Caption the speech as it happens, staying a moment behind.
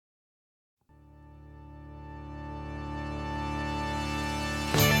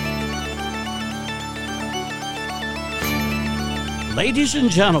Ladies and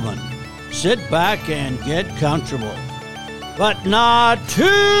gentlemen, sit back and get comfortable. But not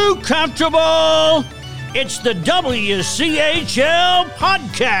too comfortable! It's the Wchl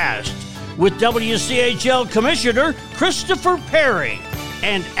Podcast with Wchl Commissioner Christopher Perry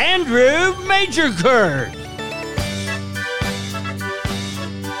and Andrew Majorkirk.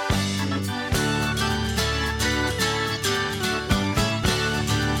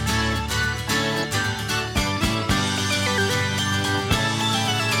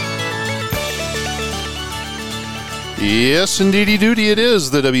 Yes, indeedy doody, it is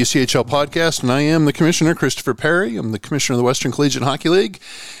the Wchl Podcast, and I am the Commissioner, Christopher Perry. I'm the Commissioner of the Western Collegiate Hockey League,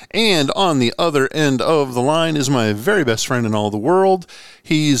 and on the other end of the line is my very best friend in all the world.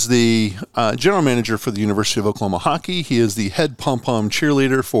 He's the General Manager for the University of Oklahoma Hockey. He is the head pom-pom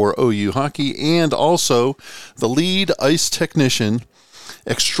cheerleader for OU Hockey, and also the lead ice technician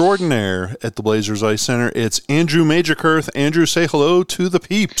extraordinaire at the Blazers Ice Center. It's Andrew Majorkirk. Andrew, say hello to the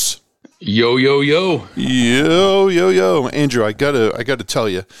peeps. Yo, yo, yo. Yo, yo, yo. Andrew, I gotta tell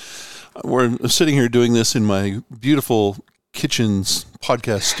you, we're sitting here doing this in my beautiful kitchen's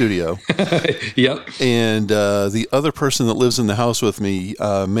podcast studio. Yep. And the other person that lives in the house with me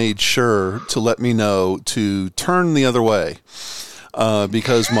made sure to let me know to turn the other way.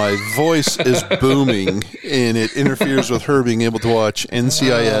 Because my voice is booming and it interferes with her being able to watch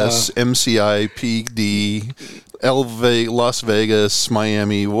NCIS, MCI, PD, Las Vegas,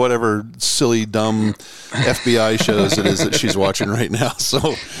 Miami, whatever silly, dumb FBI shows it is that she's watching right now.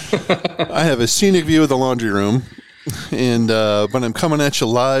 So I have a scenic view of the laundry room, and but I'm coming at you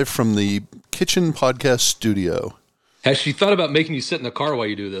live from the kitchen podcast studio. Has she thought about making you sit in the car while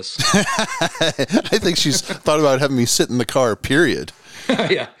you do this? I think she's thought about having me sit in the car, period.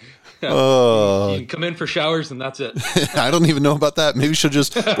 Yeah. You can come in for showers and that's it. I don't even know about that. Maybe she'll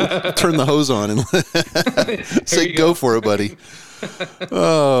just turn the hose on and say, go for it, buddy.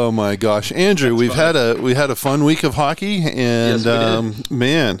 Oh my gosh. Andrew, we had a fun week of hockey, and yes,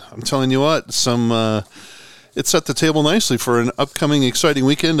 man, I'm telling you what, it set the table nicely for an upcoming exciting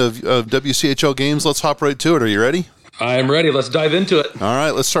weekend of WCHL games. Let's hop right to it. Are you ready? I'm ready. Let's dive into it. All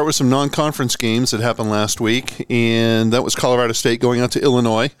right, let's start with some non-conference games that happened last week, and that was Colorado State going out to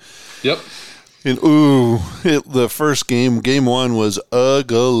Illinois. Yep. And the first game one was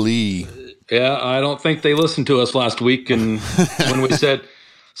ugly. Yeah, I don't think they listened to us last week, and when we said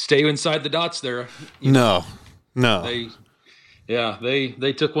stay inside the dots there. No. They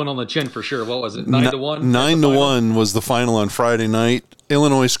took one on the chin for sure. What was it? 9-1? 9-1 was the final on Friday night.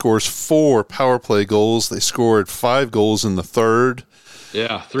 Illinois scores 4 power play goals. They scored 5 goals in the third.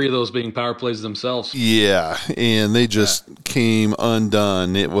 Yeah, 3 of those being power plays themselves. Yeah, and they just came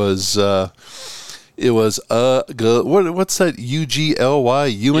undone. It was what's that?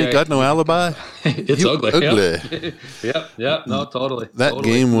 UGLY? You ain't got no alibi. It's ugly. Yep. No, totally. That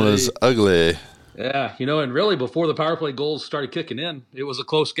game was ugly. Yeah, and really before the power play goals started kicking in, it was a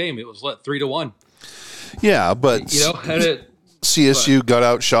close game. It was 3-1. Yeah, but CSU got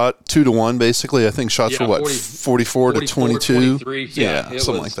outshot 2-1 basically. I think shots were 44 to 22. Yeah,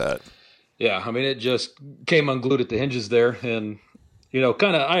 something like that. Yeah, I mean it just came unglued at the hinges there, and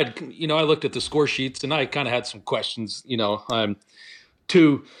I looked at the score sheets and I kind of had some questions.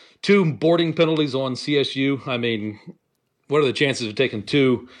 Two boarding penalties on CSU. I mean, what are the chances of taking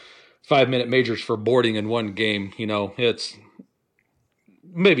 2 5-minute majors for boarding in one game? It's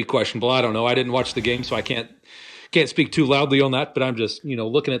maybe questionable. I don't know. I didn't watch the game, so I can't speak too loudly on that, but I'm just,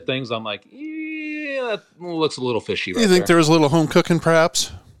 looking at things. I'm like, yeah, that looks a little fishy. You think there was a little home cooking,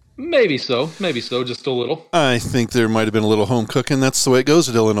 perhaps? Maybe so, just a little. I think there might have been a little home cooking. That's the way it goes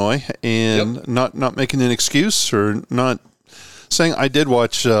at Illinois, and not making an excuse or not saying. I did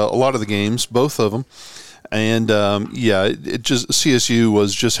watch a lot of the games, both of them. And, it just CSU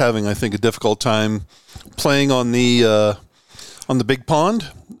was just having, I think, a difficult time playing on the big pond.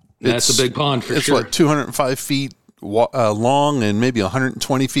 That's a big pond for sure. It's 205 feet long and maybe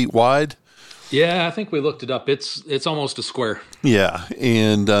 120 feet wide. Yeah, I think we looked it up. It's almost a square. Yeah,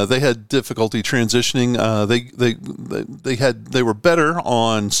 and they had difficulty transitioning. They were better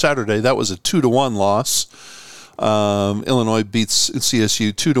on Saturday. That was a 2-1 loss. Illinois beats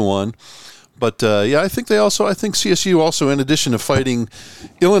CSU 2-1. But I think CSU also, in addition to fighting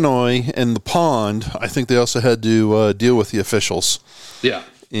Illinois and the pond, I think they also had to deal with the officials. Yeah.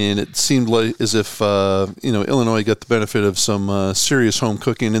 And it seemed like as if Illinois got the benefit of some serious home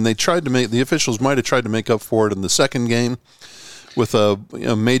cooking, and the officials might have tried to make up for it in the second game with a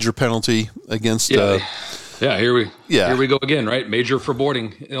major penalty against. Here we go again, right? Major for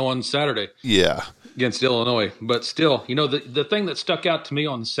boarding on Saturday. Yeah, against Illinois, but still, the thing that stuck out to me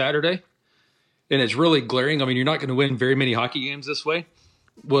on Saturday and it's really glaring. I mean, you're not going to win very many hockey games this way,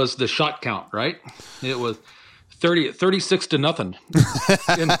 was the shot count, right? It was 36-0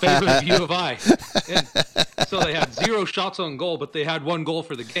 in favor of U of I. And so they had 0 shots on goal, but they had 1 goal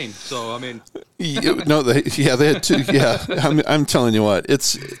for the game. So, I mean. They had 2. Yeah, I'm telling you what,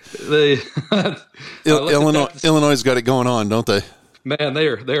 it's Illinois' got it going on, don't they? Man, they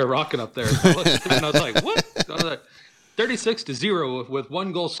are rocking up there. I looked at it and I was like, what? I was like, 36-0 with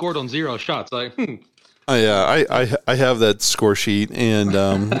 1 goal scored on 0 shots. Like, Yeah, I have that score sheet, and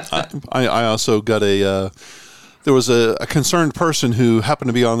I also got there was a concerned person who happened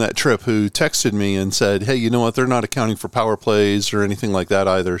to be on that trip who texted me and said, hey, you know what, they're not accounting for power plays or anything like that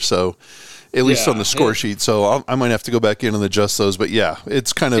either, so at least on the score sheet, so I might have to go back in and adjust those, but yeah,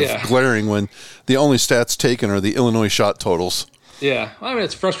 it's kind of glaring when the only stats taken are the Illinois shot totals. Yeah, I mean,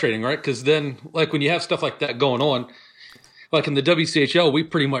 it's frustrating, right? Because then, like, when you have stuff like that going on, like in the WCHL, we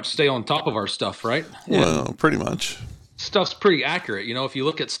pretty much stay on top of our stuff, right? Well, pretty much. Stuff's pretty accurate. You know, if you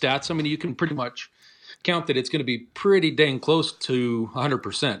look at stats, I mean, you can pretty much count that it's going to be pretty dang close to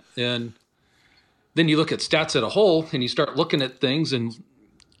 100%. And then you look at stats as a whole, and you start looking at things and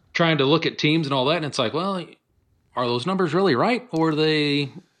trying to look at teams and all that, and it's like, well, are those numbers really right? Or did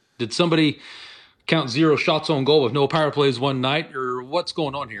somebody count 0 shots on goal with no power plays one night, or what's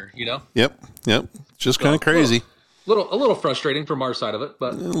going on here, you know? Yep. Just kind of crazy. A little frustrating from our side of it,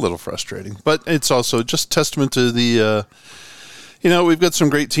 but a little frustrating. But it's also just testament to the we've got some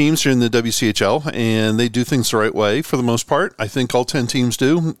great teams here in the WCHL, and they do things the right way for the most part. I think all 10 teams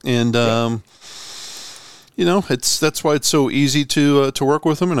do, and that's why it's so easy to work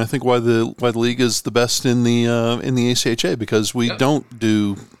with them, and I think why the league is the best in the ACHA, because we don't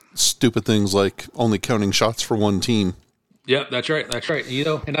do stupid things like only counting shots for one team. Yeah, that's right. You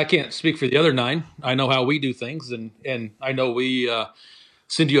know, and I can't speak for the other 9. I know how we do things, and I know we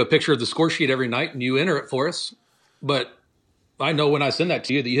send you a picture of the score sheet every night, and you enter it for us. But I know when I send that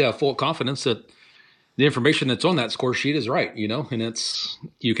to you that you have full confidence that the information that's on that score sheet is right, you know, and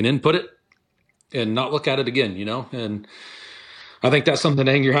you can input it and not look at it again, you know, and I think that's something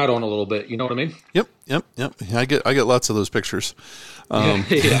to hang your hat on a little bit. You know what I mean? Yep. I get lots of those pictures. I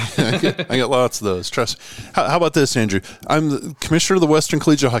get lots of those. Trust. How about this, Andrew? I'm the commissioner of the Western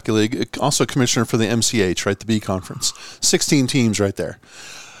Collegiate Hockey League, also commissioner for the MCH, right? The B Conference. 16 teams right there.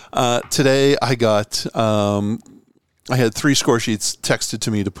 Today I got. I had 3 score sheets texted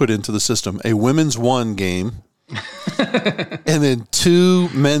to me to put into the system: a women's 1 game, and then 2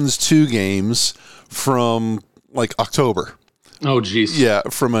 men's 2 games from like October. Oh, geez. Yeah,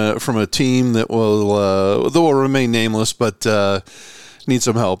 from a team that will remain nameless, but need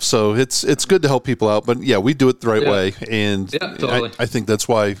some help. So it's good to help people out, but yeah, we do it the right way, and totally. I think that's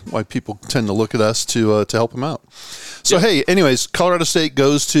why people tend to look at us to help them out. So hey, anyways, Colorado State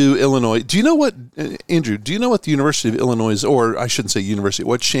goes to Illinois. Do you know what, Andrew? Do you know what the University of Illinois, or I shouldn't say university,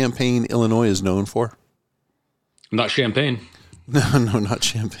 what Champaign, Illinois is known for? Not Champaign. No, not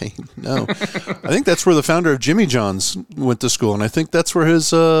Champaign. No, I think that's where the founder of Jimmy John's went to school, and I think that's where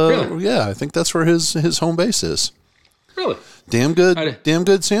his really? Yeah, I think that's where his home base is. Really? Damn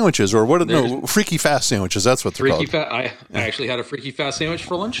good sandwiches, or what? No, freaky fast sandwiches. That's what they're called. I actually had a freaky fast sandwich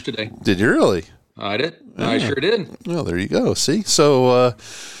for lunch today. Did you really? I did. Yeah. I sure did. Well, there you go. See, so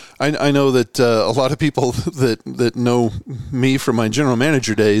I know that a lot of people that know me from my general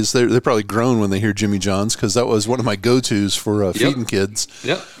manager days, they're probably groan when they hear Jimmy John's, because that was one of my go-tos for feeding kids.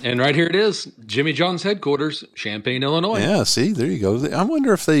 Yep, and right here it is, Jimmy John's headquarters, Champaign, Illinois. Yeah, see, there you go. I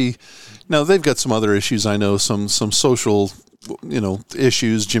wonder if they've got some other issues. I know some social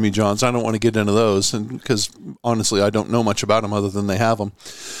issues, Jimmy John's. I don't want to get into those, and because honestly, I don't know much about them other than they have them.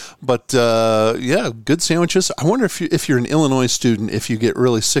 But good sandwiches. I wonder if you're an Illinois student, if you get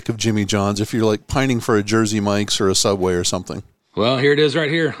really sick of Jimmy John's, if you're like pining for a Jersey Mike's or a Subway or something. Well, here it is right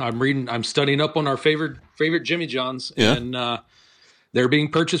here. I'm studying up on our favorite Jimmy John's, and they're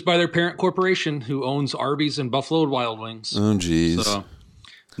being purchased by their parent corporation, who owns Arby's and Buffalo Wild Wings. Oh, geez. So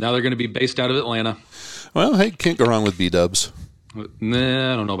now they're going to be based out of Atlanta. Well, hey, can't go wrong with B-dubs.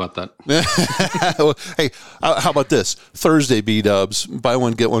 Nah, I don't know about that. Well, hey, how about this? Thursday B-dubs, buy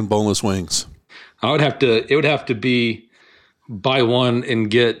one, get one boneless wings. It would have to be buy one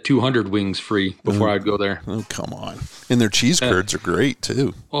and get 200 wings free before I'd go there. Oh, come on. And their cheese curds are great,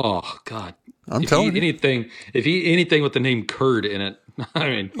 too. Oh, God. I'm telling you. If you eat anything with the name curd in it, I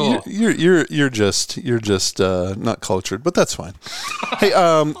mean, you're just not cultured, but that's fine. Hey,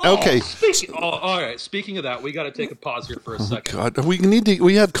 okay. All right. Speaking of that, we got to take a pause here for a second. God,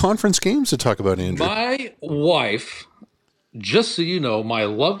 we have conference games to talk about, Andrew. My wife just so you know, my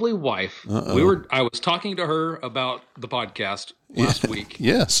lovely wife, I was talking to her about the podcast last week.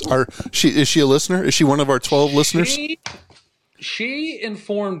 Yes. Is she a listener? Is she one of our 12 listeners? She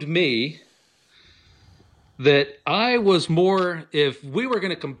informed me that I was more, if we were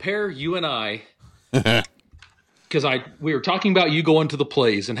going to compare you and I, because we were talking about you going to the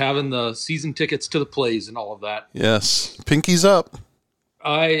plays and having the season tickets to the plays and all of that. Yes. Pinkies up.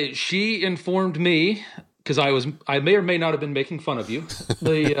 She informed me, because I may or may not have been making fun of you.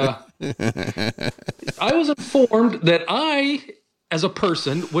 I was informed that I, as a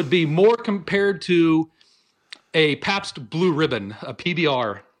person, would be more compared to a Pabst Blue Ribbon, a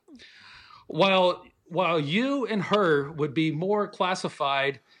PBR, while you and her would be more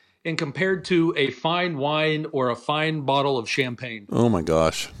classified and compared to a fine wine or a fine bottle of champagne. Oh my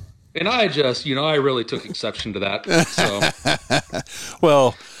gosh. And I just, I really took exception to that. So.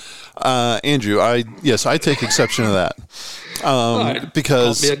 Well, Andrew, I take exception to that.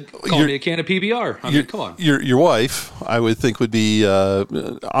 Because call me a can of PBR. I mean, come on. Your wife, I would think, would be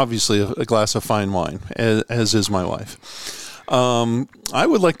obviously a glass of fine wine, as is my wife. I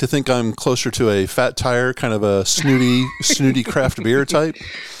would like to think I'm closer to a Fat Tire, kind of a snooty craft beer type.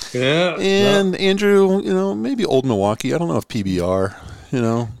 Yeah. And Andrew, maybe Old Milwaukee. I don't know if PBR.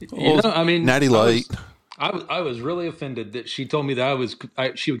 Natty Light. I was really offended that she told me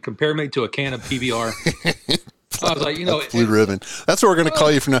that she would compare me to a can of PBR. I was like, Blue Ribbon. That's what we're going to call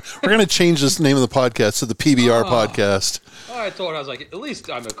you from now. We're going to change this name of the podcast to the PBR podcast. I told her, I was like, at least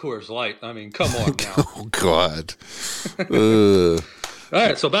I'm a Coors Light. I mean, come on now. Oh God. All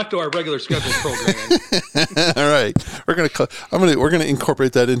right, so back to our regular scheduled programming. All right, we're gonna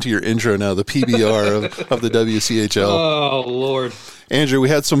incorporate that into your intro now. The PBR of the WCHL. Oh Lord. Andrew, we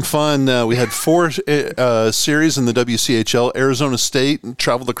had some fun. We had 4 series in the WCHL. Arizona State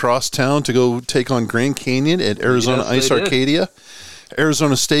traveled across town to go take on Grand Canyon at Arizona Ice Arcadia.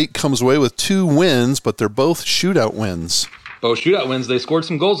 Arizona State comes away with 2 wins, but they're both shootout wins. Both shootout wins. They scored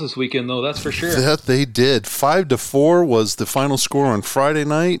some goals this weekend, though, that's for sure. That they did. 5-4 was the final score on Friday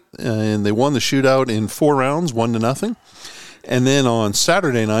night, and they won the shootout in 4 rounds, 1-0. And then on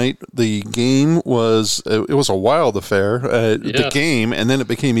Saturday night, the game was a wild affair. The game, and then it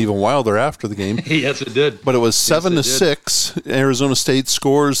became even wilder after the game. Yes, it did. But it was 7-6. Arizona State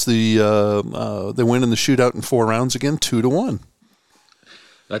scores they win in the shootout in 4 rounds again, 2-1.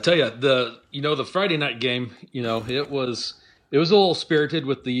 I tell you, the Friday night game, it was a little spirited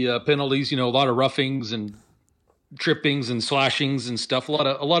with the penalties. A lot of roughings and trippings and slashings and stuff. A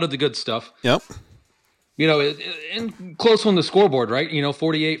lot of the good stuff. Yep. And close on the scoreboard, right?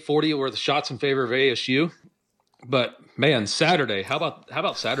 48-40 were the shots in favor of ASU. But man, Saturday. How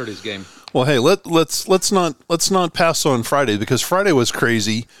about Saturday's game? Well, hey, let's not pass on Friday, because Friday was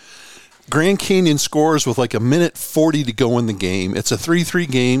crazy. Grand Canyon scores with like 1:40 to go in the game. It's a 3-3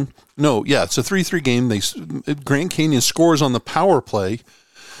 game. No, yeah, it's a 3-3 game. Grand Canyon scores on the power play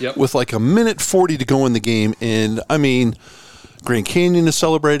with like 1:40 to go in the game. And I mean, Grand Canyon is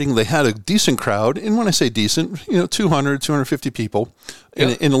celebrating. They had a decent crowd. And when I say decent, 200, 250 people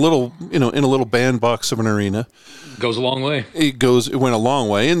in a little bandbox of an arena. Goes a long way. It went a long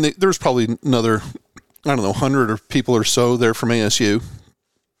way. And there's probably another, 100 people or so there from ASU.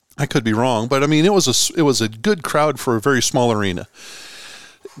 I could be wrong, but I mean, it was a good crowd for a very small arena.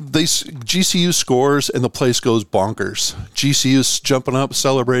 GCU scores and the place goes bonkers. GCU's jumping up,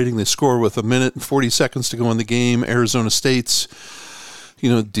 celebrating. They score with 1:40 to go in the game. Arizona State's,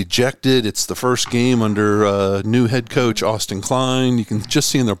 dejected. It's the first game under new head coach Austin Klein. You can just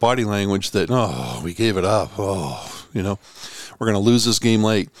see in their body language that, we gave it up. We're going to lose this game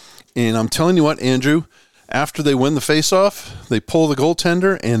late. And I'm telling you what, Andrew, after they win the faceoff, they pull the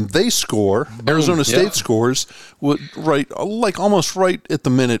goaltender and they score. Boom. Arizona State scores almost right at the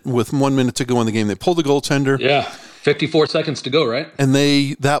minute with 1 minute to go in the game. They pull the goaltender. Yeah, 54 seconds to go, right? And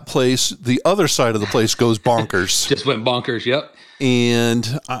the other side of the place goes bonkers. Just went bonkers, yep. And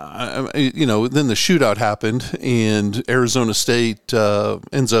then the shootout happened, and Arizona State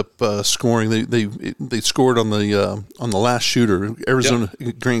ends up scoring. They scored on the last shooter.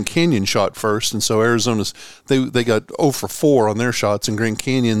 Grand Canyon shot first, and so they got 0 for 4 on their shots. And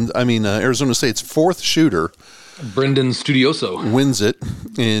Arizona State's 4th shooter, Brendan Studioso, wins it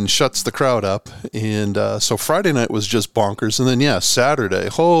and shuts the crowd up. And so Friday night was just bonkers, and then Saturday,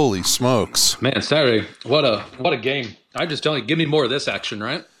 holy smokes, man! Saturday, what a game! I'm just telling you, give me more of this action,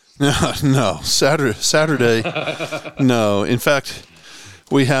 right? No, Saturday, no. In fact,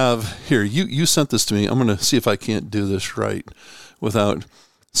 we have here. You sent this to me. I'm going to see if I can't do this right without.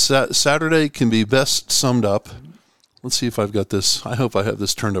 Saturday can be best summed up Let's see if I've got this. I hope I have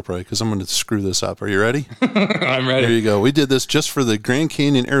this turned up right because I'm going to screw this up. Are you ready? I'm ready. There you go. We did this just for the Grand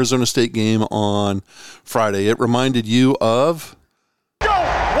Canyon Arizona State game on Friday. It reminded you of... Go,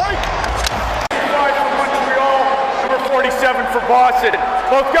 White! 5 for Montreal, number 47 for Boston.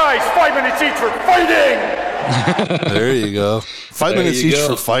 Both guys, 5 minutes each for fighting! There you go. 5 minutes each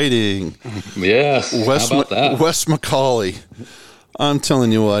for fighting. Yes. How about that? Wes McCauley. I'm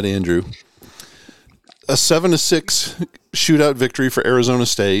telling you what, Andrew. A 7-6 shootout victory for Arizona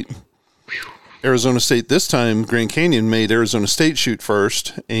State. Arizona State this time, Grand Canyon made Arizona State shoot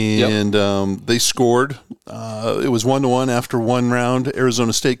first, and they scored. It was 1-1 after one round.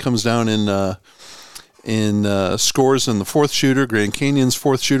 Arizona State comes down and scores in the fourth shooter. Grand Canyon's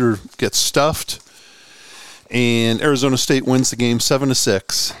fourth shooter gets stuffed. And Arizona State wins the game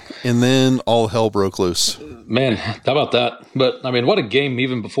 7-6, and then all hell broke loose. Man, how about that? But I mean, what a game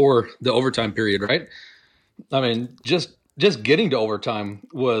even before the overtime period, right? I mean, just getting to overtime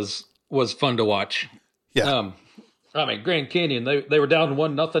was fun to watch. Yeah. I mean, Grand Canyon, they were down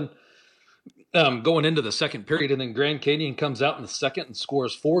 1-0 going into the second period, and then Grand Canyon comes out in the second and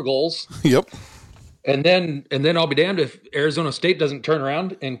scores 4 goals. Yep. And then I'll be damned if Arizona State doesn't turn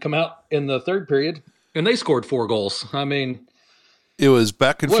around and come out in the third period. And they scored 4 goals. I mean, it was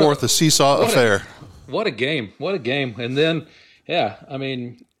back and forth, a seesaw affair. What a game. What a game. And then, I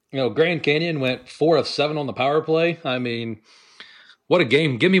mean, Grand Canyon went 4 of 7 on the power play. I mean, what a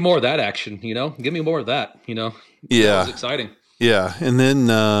game. Give me more of that action, Give me more of that, Yeah. That was exciting. Yeah. And then,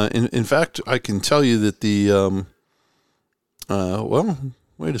 in fact, I can tell you that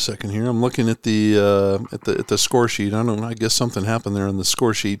wait a second here. I'm looking at the score sheet. I guess something happened there on the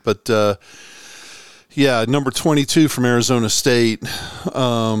score sheet, but, number 22 from Arizona State,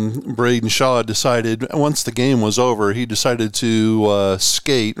 Braden Shaw decided, once the game was over, he decided to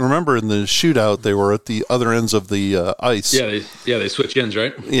skate. Remember, in the shootout, they were at the other ends of the ice. They switch ends,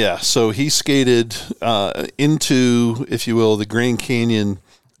 right? Yeah, so he skated into, if you will, the Grand Canyon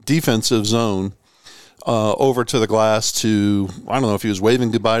defensive zone, over to the glass to, I don't know if he was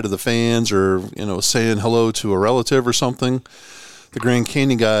waving goodbye to the fans or, saying hello to a relative or something. The Grand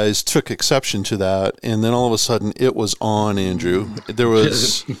Canyon guys took exception to that, and then all of a sudden it was on, Andrew.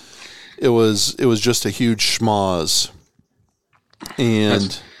 It was just a huge schmoz,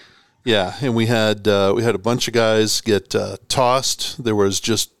 and and we had a bunch of guys get tossed. There was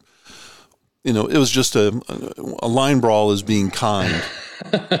just, it was just a line brawl as being kind.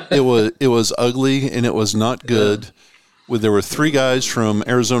 It was ugly and it was not good. There were 3 guys from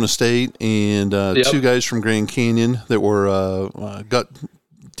Arizona State and 2 guys from Grand Canyon that were got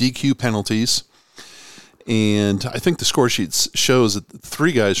DQ penalties. And I think the score sheet shows that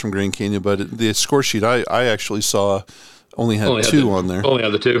 3 guys from Grand Canyon, but the score sheet I actually saw only had 2 on there. Only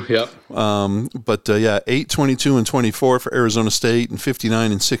had the 2, yep. 8, 22, and 24 for Arizona State, and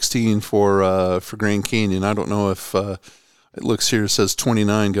 59 and 16 for Grand Canyon. I don't know if it looks here, it says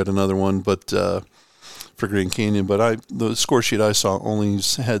 29 got another one, but for Grand Canyon, but the score sheet I saw only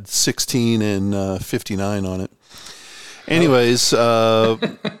had 16 and 59 on it. Anyways,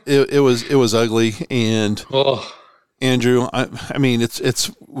 it was ugly, and Andrew, I mean,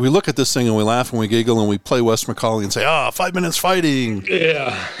 it's we look at this thing and we laugh and we giggle and we play Wes McCauley and say, 5 minutes fighting.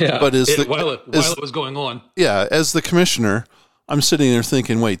 Yeah. But while it was going on, as the commissioner, I'm sitting there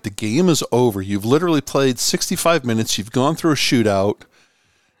thinking, wait, the game is over. You've literally played 65 minutes. You've gone through a shootout.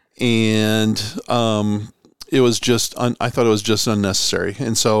 And it was just, I thought it was just unnecessary.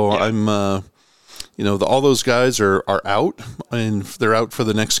 And so I'm, all those guys are out, and they're out for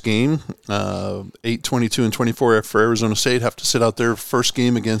the next game. 8, 22, and 24 for Arizona State have to sit out their first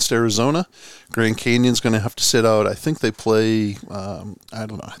game against Arizona. Grand Canyon's going to have to sit out. I think they play, I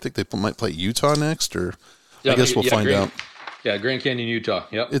don't know. I think they might play Utah next, or I guess we'll find out. Yeah, Grand Canyon, Utah.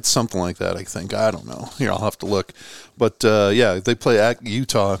 Yep. It's something like that, I think. I don't know. Here, I'll have to look. But, they play at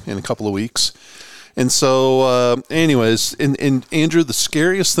Utah in a couple of weeks. And so, anyways, and Andrew, the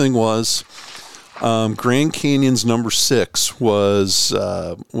scariest thing was Grand Canyon's number 6 was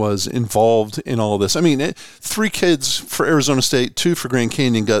involved in all this. I mean, 3 kids for Arizona State, 2 for Grand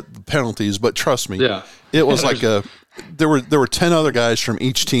Canyon got penalties, but trust me, it was like there were 10 other guys from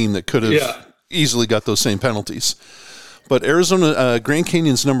each team that could have easily got those same penalties. But Grand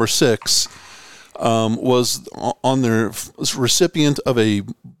Canyon's number 6 was on their recipient of a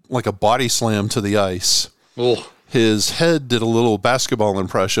body slam to the ice. Oh. His head did a little basketball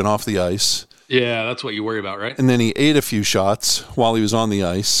impression off the ice. Yeah, that's what you worry about, right? And then he ate a few shots while he was on the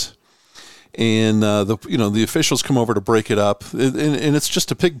ice. And the officials come over to break it up, and it's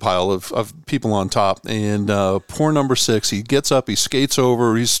just a pig pile of people on top. And poor number 6, he gets up, he skates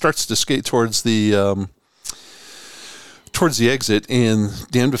over, he starts to skate towards the towards the exit, and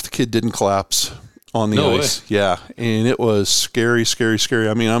damned if the kid didn't collapse on the ice. Way. Yeah, and it was scary.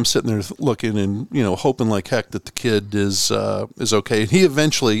 I mean, I'm sitting there looking and, hoping like heck that the kid is okay. And he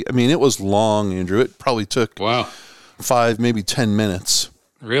eventually, I mean, it was long, Andrew. It probably took 5, maybe 10 minutes.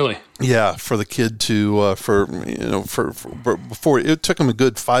 Really? Yeah, for the kid to before it took him a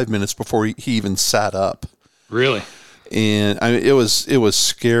good 5 minutes before he even sat up. Really? And I mean, it was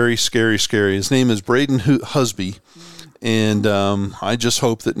scary. His name is Braden Husby, and I just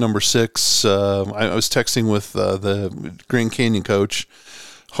hope that number 6. I was texting with the Grand Canyon coach,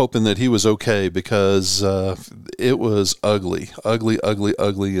 hoping that he was okay, because it was ugly,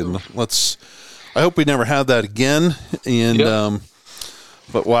 and I hope we never have that again. And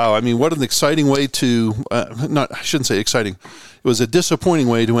but wow, I mean, what an exciting way to I shouldn't say exciting. It was a disappointing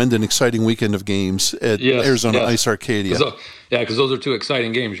way to end an exciting weekend of games at Arizona Ice Arcadia. Because those are 2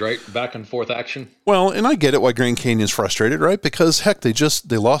 exciting games, right? Back and forth action. Well, and I get it why Grand Canyon's frustrated, right? Because heck, they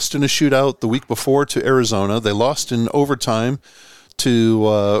lost in a shootout the week before to Arizona. They lost in overtime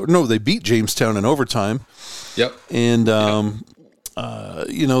they beat Jamestown in overtime. Yep. And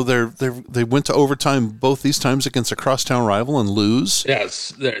they went to overtime both these times against a crosstown rival and lose.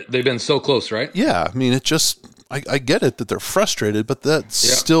 Yes, they've been so close, right? Yeah, I mean, I get it that they're frustrated, but that's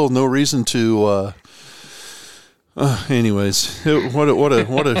still no reason to. Anyways, what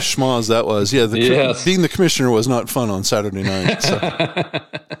a schmoz that was. Yeah, being the commissioner was not fun on Saturday night. So.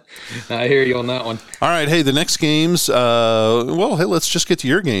 I hear you on that one. All right, hey, the next games. Let's just get to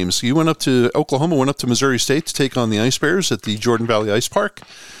your games. Oklahoma went up to Missouri State to take on the Ice Bears at the Jordan Valley Ice Park,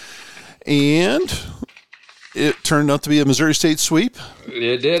 and it turned out to be a Missouri State sweep.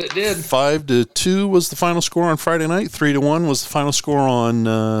 It did. 5-2 was the final score on Friday night. 3-1 was the final score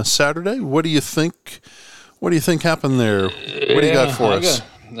on Saturday. What do you think? What do you think happened there? What do you got for us?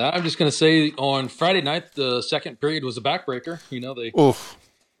 I'm just going to say on Friday night, the second period was a backbreaker. They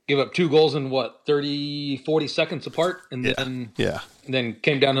gave up 2 goals in 40 seconds apart, and then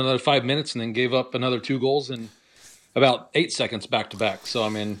came down another 5 minutes, and then gave up another 2 goals in about 8 seconds back to back. So I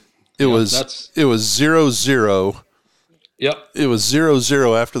mean, it was 0-0. Yep. It was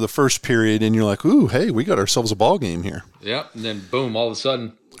 0-0 after the first period, and you're like, "Ooh, hey, we got ourselves a ball game here." Yep. And then boom, all of a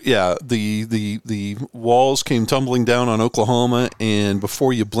sudden. Yeah, the walls came tumbling down on Oklahoma, and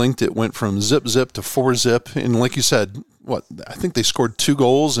before you blinked, it went from zip to 4-zip. And like you said, I think they scored 2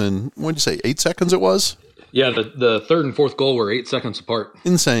 goals in, what did you say, 8 seconds it was? Yeah, the third and fourth goal were 8 seconds apart.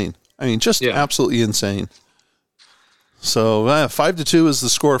 Insane. I mean, just absolutely insane. So 5-2 is the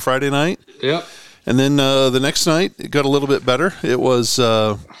score Friday night. Yep. And then the next night, it got a little bit better. It was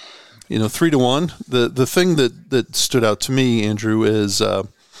 3-1. The thing that stood out to me, Andrew, is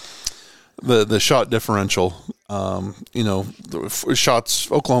the shot differential. The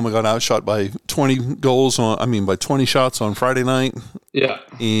shots, Oklahoma got outshot by 20 shots on Friday night. Yeah.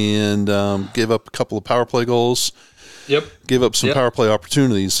 And gave up a couple of power play goals. Yep. Gave up some power play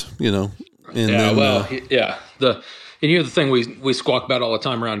opportunities, And the thing we squawk about all the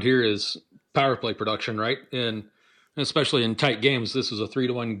time around here is power play production, right? And especially in tight games, this was a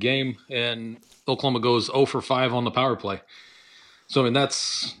 3-1 game, and Oklahoma goes 0 for 5 on the power play. So I mean,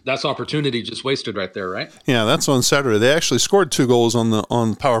 that's opportunity just wasted right there, right? Yeah, that's on Saturday. They actually scored 2 goals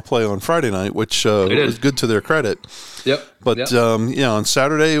on power play on Friday night, which was good to their credit. Yep. But on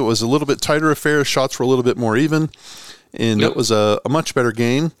Saturday it was a little bit tighter affair. Shots were a little bit more even, and it was a much better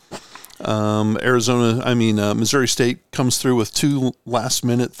game. Missouri State comes through with 2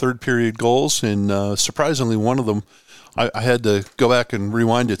 last-minute third-period goals, and surprisingly, one of them, I had to go back and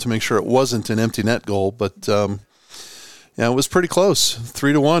rewind it to make sure it wasn't an empty net goal, but it was pretty close.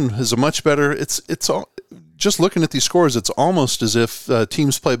 3-1 is a much better. It's all, just looking at these scores, it's almost as if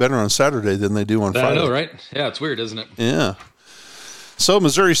teams play better on Saturday than they do on Friday. I know, right? Yeah, it's weird, isn't it? Yeah. So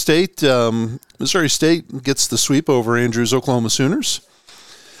Missouri State gets the sweep over Andrews Oklahoma Sooners.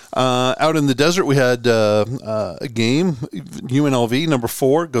 Out in the desert, we had a game. UNLV, number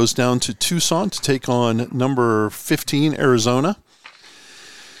 4, goes down to Tucson to take on number 15, Arizona.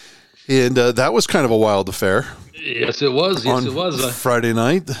 And that was kind of a wild affair. Yes, it was. Friday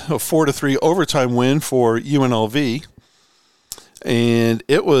night, a 4-3 overtime win for UNLV. And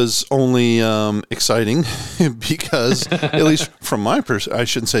it was only exciting because, at least from my I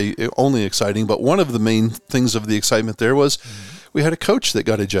shouldn't say only exciting, but one of the main things of the excitement there was we had a coach that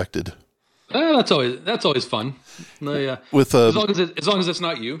got ejected. That's always fun. With as long as it's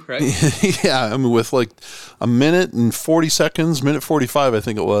not you, right? Yeah, I mean, with like a minute and 40 seconds, minute 45, I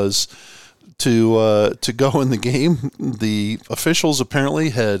think it was, to go in the game. The officials apparently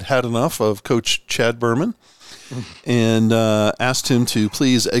had enough of Coach Chad Berman and asked him to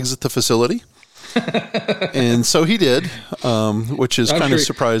please exit the facility. And so he did, which is kind of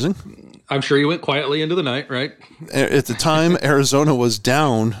surprising. I'm sure he went quietly into the night, right? At the time, Arizona was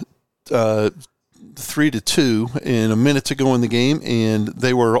down 3-2 and a minute to go in the game, and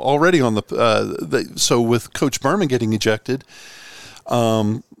they were already on so with Coach Berman getting ejected,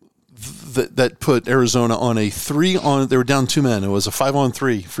 that put Arizona on a 3-on. They were down 2 men. It was a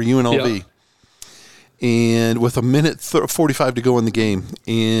 5-on-3 for UNLV. Yeah. And with a minute 45 to go in the game,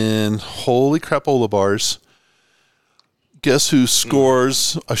 and holy crapola bars, guess who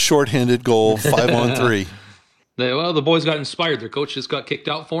scores a shorthanded goal 5-on-3? Well, the boys got inspired. Their coach just got kicked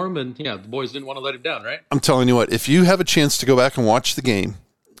out for him, and the boys didn't want to let him down, right? I'm telling you what, if you have a chance to go back and watch the game,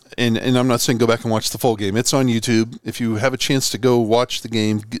 and I'm not saying go back and watch the full game, it's on YouTube. If you have a chance to go watch the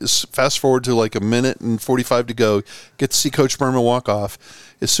game, fast forward to like a minute and 45 to go, get to see Coach Berman walk off.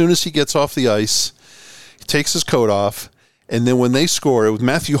 As soon as he gets off the ice, he takes his coat off, and then when they score, it was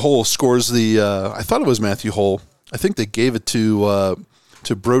Matthew Hull scores the I thought it was Matthew Hull. I think they gave it to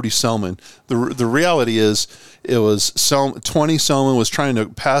Brody Selman. The reality is it was 20 Selman was trying to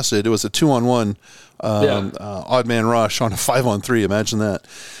pass it. It was a 2-on-1 odd man rush on a 5-on-3. Imagine that.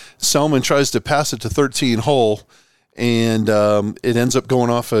 Selman tries to pass it to 13 Hull, and it ends up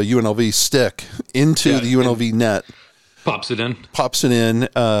going off a UNLV stick into the UNLV net. Pops it in.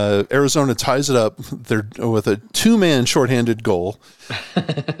 Arizona ties it up. They're with a 2-man shorthanded goal.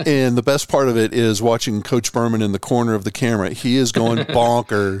 And the best part of it is watching Coach Berman in the corner of the camera. He is going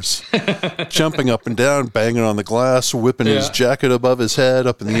bonkers, jumping up and down, banging on the glass, whipping his jacket above his head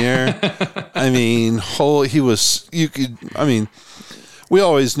up in the air. I mean, we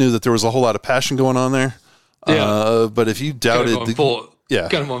always knew that there was a whole lot of passion going on there. Yeah. But if you doubted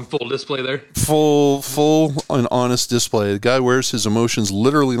got him on full display there. Full and honest display. The guy wears his emotions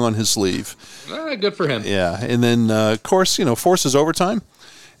literally on his sleeve. Good for him. Yeah, and then of course, forces overtime,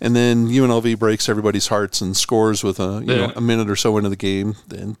 and then UNLV breaks everybody's hearts and scores with a minute or so into the game,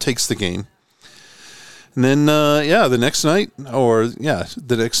 and takes the game. And then the next night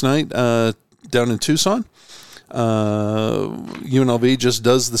down in Tucson, UNLV just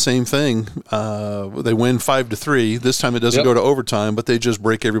does the same thing. They win 5-3. This time it doesn't go to overtime, but they just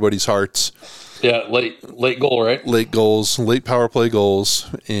break everybody's hearts. Yeah, late goal, right? Late goals, late power play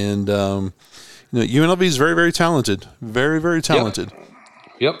goals, and UNLV is very, very talented. Very, very talented.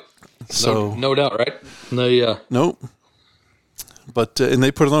 Yep. So no doubt, right? Nope. But and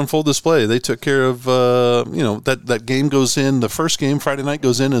they put it on full display. They took care of that game goes in. The first game Friday night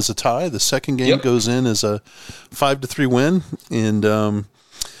goes in as a tie. The second game goes in as a 5-3 win. And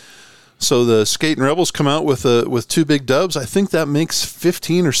so the Skating Rebels come out with 2 big dubs. I think that makes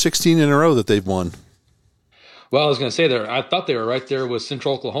 15 or 16 in a row that they've won. Well, I was going to say I thought they were right there with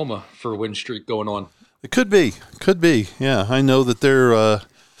Central Oklahoma for a win streak going on. It could be. Yeah, I know that they're.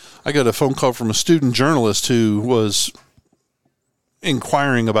 I got a phone call from a student journalist who was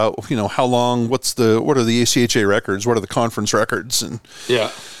inquiring about how long, what are the ACHA records, what are the conference records, and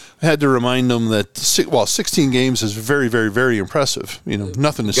I had to remind them that 16 games is very, very, very impressive.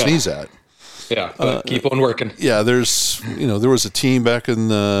 Nothing to sneeze at. Yeah, keep on working. Yeah, there was a team back in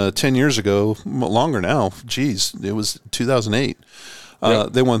 10 years ago, longer now. Geez, it was 2008.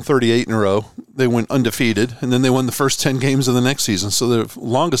 They won 38 in a row. They went undefeated, and then they won the first 10 games of the next season. So the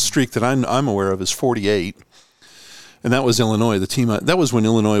longest streak that I'm aware of is 48. And that was Illinois. The team that was when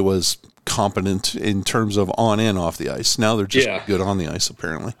Illinois was competent in terms of on and off the ice. Now they're just good on the ice,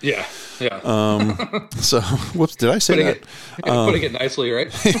 apparently. Yeah. So, whoops, did I say that? Putting it nicely,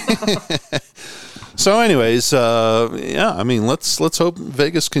 right? So, anyways, let's hope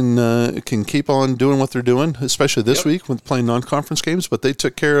Vegas can keep on doing what they're doing, especially this week with playing non-conference games. But they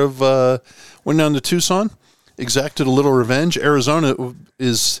took care of went down to Tucson, exacted a little revenge. Arizona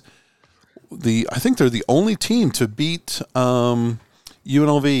is. I think they're the only team to beat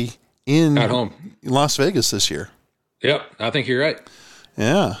UNLV at home Las Vegas this year. Yep, I think you're right.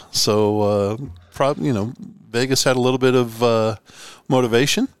 Yeah, so Vegas had a little bit of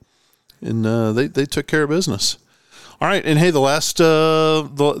motivation, and they took care of business. All right, and hey, the last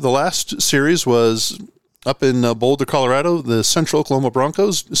series was up in Boulder, Colorado. The Central Oklahoma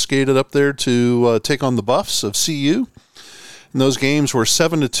Broncos skated up there to take on the Buffs of CU. And those games were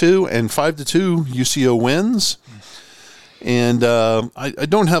 7-2 and 5-2 UCO wins. And I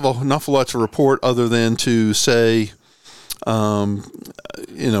don't have an awful lot to report other than to say, UCO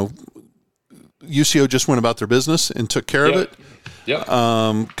just went about their business and took care of it. Yep.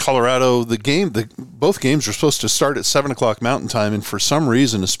 Colorado, both games were supposed to start at 7:00 Mountain Time, and for some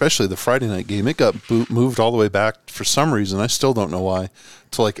reason, especially the Friday night game, it got moved all the way back for some reason. I still don't know why,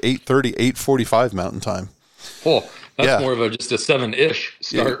 to like 8:30, 8:45 Mountain Time. Oh, That's more of just a 7-ish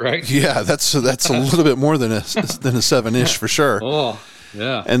start, right? Yeah, that's a little bit more than a 7-ish for sure. Oh,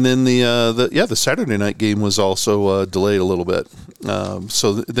 yeah. And then the Saturday night game was also delayed a little bit.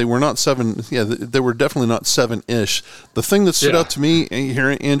 So they were not 7. Yeah, they were definitely not 7-ish. The thing that stood out to me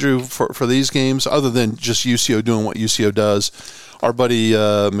here, Andrew, for these games, other than just UCO doing what UCO does, our buddy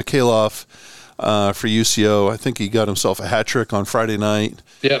Mikhailov for UCO, I think he got himself a hat trick on Friday night.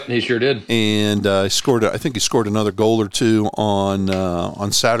 Yep, he sure did. And I think he scored another goal or two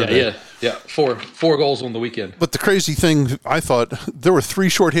on Saturday. Yeah. Four goals on the weekend. But the crazy thing, I thought, there were 3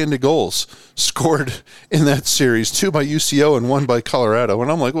 shorthanded goals scored in that series, 2 by UCO and 1 by Colorado.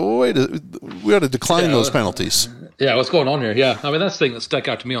 And I'm like, well, wait, we ought to decline those penalties. Yeah, what's going on here? Yeah, I mean, that's the thing that stuck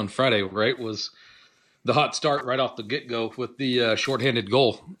out to me on Friday, right, was the hot start right off the get-go with the shorthanded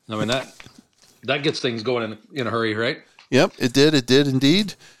goal. I mean, that gets things going in a hurry, right? Yep, it did. It did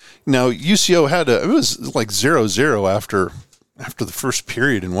indeed. Now, UCO it was like 0-0 after the first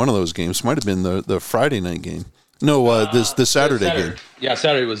period in one of those games. Might have been the Friday night game. No, the Saturday game. Yeah,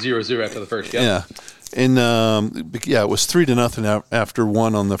 Saturday was 0-0 after the first. Yep. Yeah. And it was 3-0 after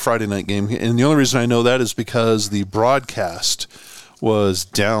 1 on the Friday night game. And the only reason I know that is because the broadcast was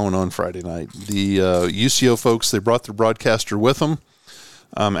down on Friday night. The UCO folks, they brought their broadcaster with them.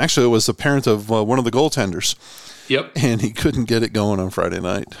 Actually, it was the parent of one of the goaltenders. Yep. And he couldn't get it going on Friday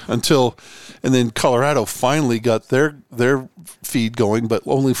night and then Colorado finally got their feed going, but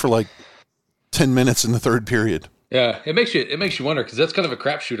only for like 10 minutes in the third period. Yeah, it makes you wonder, because that's kind of a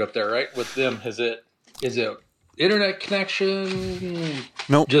crapshoot up there, right? With them, is it internet connection?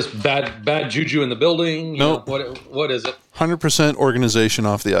 Nope. Just bad juju in the building? Nope. What is it? 100% organization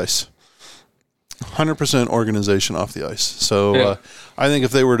off the ice. 100% organization off the ice. So I think if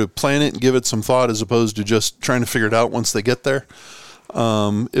they were to plan it and give it some thought, as opposed to just trying to figure it out once they get there,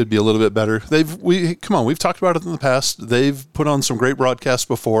 it'd be a little bit better. We've talked about it in the past. They've put on some great broadcasts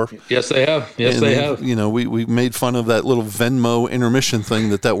before. Yes, they have. They have. You know, we made fun of that little Venmo intermission thing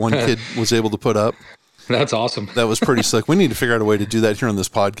that one kid was able to put up. That's awesome. That was pretty slick. We need to figure out a way to do that here on this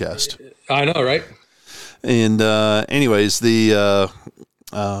podcast. I know, right? And anyways, UCO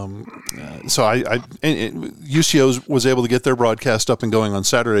was able to get their broadcast up and going on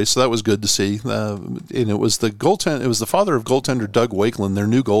Saturday, so that was good to see. And it was the father of goaltender Doug Wakeland, their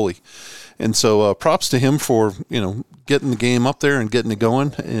new goalie, and so props to him for getting the game up there and getting it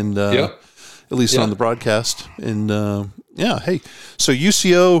going, and at least on the broadcast. And so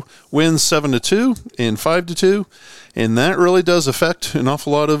UCO wins 7-2 and 5-2. And that really does affect an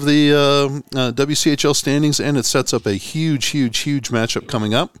awful lot of the WCHL standings, and it sets up a huge matchup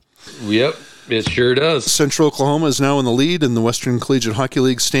coming up. Yep, it sure does. Central Oklahoma is now in the lead in the Western Collegiate Hockey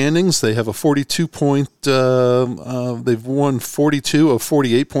League standings. They have a 42-point. They've won 42 of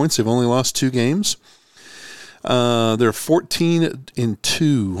 48 points. They've only lost 2 games. They're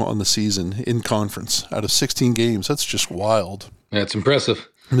 14-2 on the season in conference out of 16 games. That's just wild. That's impressive.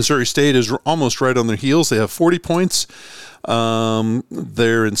 Missouri State is almost right on their heels. They have 40 points.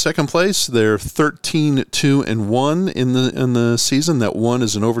 They're in second place. They're 13-2-1 in the season. That 1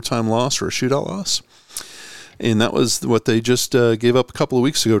 is an overtime loss or a shootout loss, and that was what they just gave up a couple of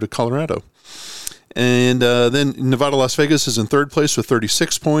weeks ago to Colorado. And then Nevada, Las Vegas is in third place with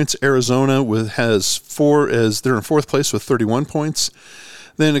 36 points. Arizona has 4, as they're in fourth place with 31 points.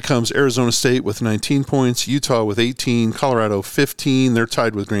 Then it comes Arizona State with 19 points, Utah with 18, Colorado 15. They're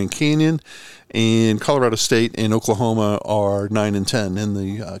tied with Grand Canyon. And Colorado State and Oklahoma are 9 and 10 in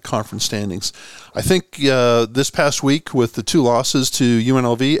the conference standings. I think this past week with the 2 losses to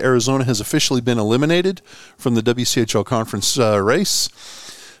UNLV, Arizona has officially been eliminated from the WCHL conference race.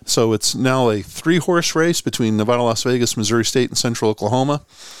 So it's now a 3-horse race between Nevada, Las Vegas, Missouri State, and Central Oklahoma.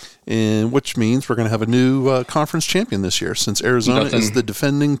 And which means we're going to have a new conference champion this year, since Arizona is the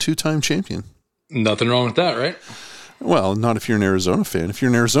defending 2-time champion. Nothing wrong with that, right? Well, not if you're an Arizona fan. If you're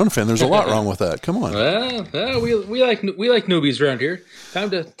an Arizona fan, there's a lot wrong with that. Come on. We like newbies around here. Time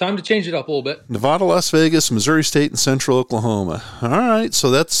to change it up a little bit. Nevada, Las Vegas, Missouri State, and Central Oklahoma. All right,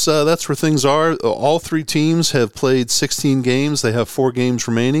 so that's where things are. All 3 teams have played 16 games. They have 4 games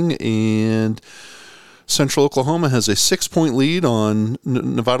remaining, and Central Oklahoma has a 6-point lead on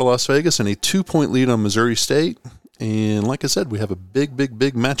Nevada, Las Vegas, and a 2-point lead on Missouri State. And like I said, we have a big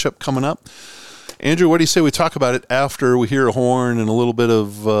matchup coming up. Andrew, what do you say we talk about it after we hear a horn and a little bit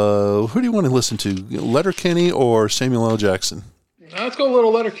of, who do you want to listen to, Letterkenny or Samuel L. Jackson? Let's go a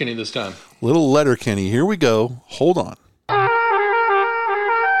little Letterkenny this time. Little Letterkenny. Here we go. Hold on.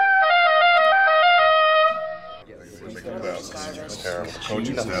 All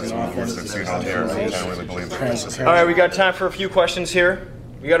right, we got time for a few questions here.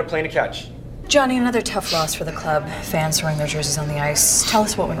 We got a plane to catch. Johnny, another tough loss for the club. Fans throwing their jerseys on the ice. Tell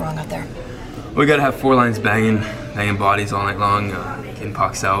us what went wrong out there. We gotta have four lines banging bodies all night long, getting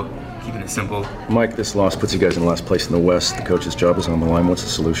pucks out, keeping it simple. Mike, this loss puts you guys in last place in the West. The coach's job is on the line. What's the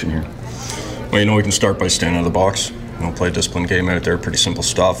solution here? Well, we can start by staying out of the box. Play a disciplined game out there, pretty simple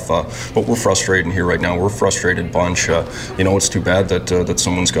stuff. But we're frustrated here right now. We're a frustrated bunch. It's too bad that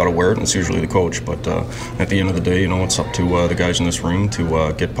someone's got to wear it, and it's usually the coach. But at the end of the day, it's up to the guys in this room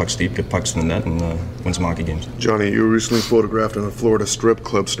to get pucks deep, get pucks in the net, and win some hockey games. Johnny, you were recently photographed in a Florida strip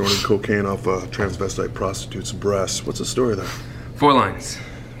club snorting cocaine off a transvestite prostitute's breasts. What's the story there? Four lines.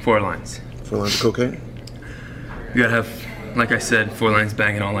 4 lines of cocaine? You gotta have, like I said, four lines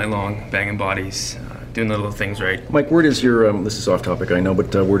banging all night long, banging bodies. Doing the little things right. Mike, where does your, this is off topic, I know,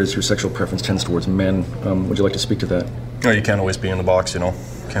 but where does your sexual preference tends towards men? Would you like to speak to that? No, you can't always be in the box,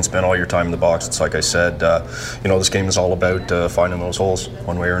 Can't spend all your time in the box. It's like I said, this game is all about finding those holes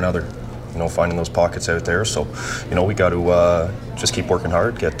one way or another. Finding those pockets out there. So, we got to just keep working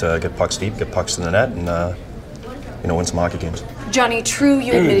hard, get pucks deep, get pucks in the net, and, win some hockey games. Johnny, true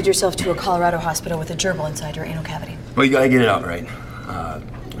you admitted yourself to a Colorado hospital with a gerbil inside your anal cavity. Well, you gotta get it out right.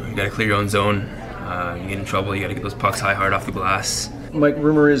 You gotta clear your own zone. You get in trouble, you gotta get those pucks hard off the glass. Mike,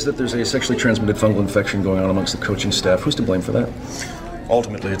 rumor is that there's a sexually transmitted fungal infection going on amongst the coaching staff. Who's to blame for that?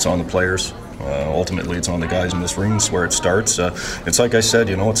 Ultimately, it's on the players. Ultimately, it's on the guys in this room. It's where it starts. It's like I said,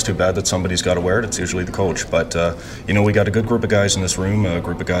 it's too bad that somebody's got to wear it. It's usually the coach. But, we got a good group of guys in this room, a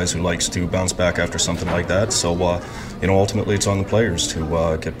group of guys who likes to bounce back after something like that. So, ultimately, it's on the players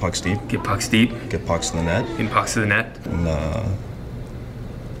to get pucks deep. Get pucks deep. Get pucks in the net. Get pucks to the net.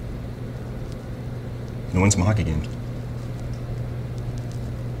 And win some hockey games.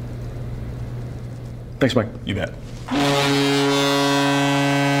 Thanks, Mike. You bet.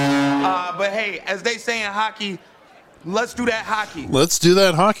 But hey, as they say in hockey, let's do that hockey. Let's do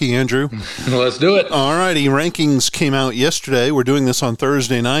that hockey, Andrew. Let's do it. All righty. Rankings came out yesterday. We're doing this on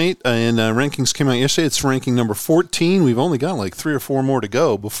Thursday night, and rankings came out yesterday. It's ranking number 14. We've only got like 3 or 4 more to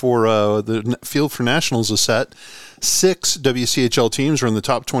go before the field for nationals is set. 6 WCHL teams are in the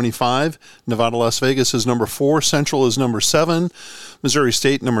top 25. Nevada, Las Vegas is number 4. Central is number 7. Missouri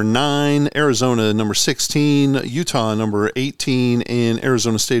State, number 9. Arizona, number 16. Utah, number 18. And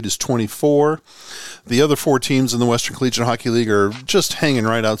Arizona State is 24. The other 4 teams in the Western Collegiate Hockey League are just hanging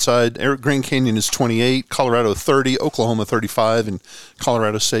right outside. Grand Canyon is 28. Colorado, 30. Oklahoma, 35. And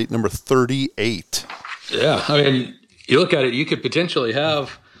Colorado State, number 38. Yeah, I mean, you look at it, you could potentially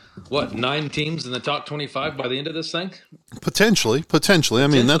have 9 teams in the top 25 by the end of this thing? Potentially. I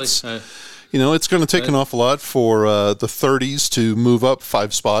mean, that's, it's going to take an awful lot for the 30s to move up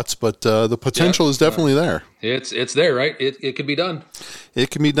 5 spots, but the potential is definitely there. It's there, right? It can be done. It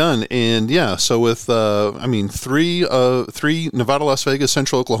can be done. And so with, 3 Nevada, Las Vegas,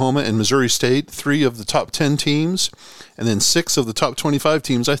 Central Oklahoma, and Missouri State, 3 of the top 10 teams, and then 6 of the top 25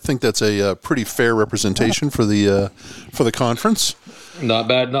 teams, I think that's a pretty fair representation for the conference. Not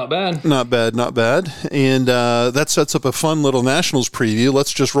bad. And that sets up a fun little Nationals preview.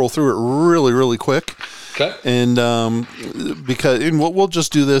 Let's just roll through it really, really quick. Okay. And we'll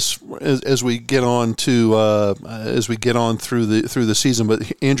just do this as we get on to through the season.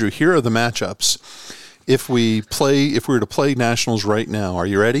 But Andrew, here are the matchups. If we were to play Nationals right now, are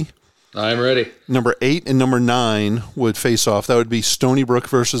you ready? I'm ready. Number 8 and number 9 would face off. That would be Stony Brook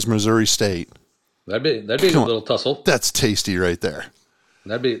versus Missouri State. That'd be a little tussle. That's tasty right there.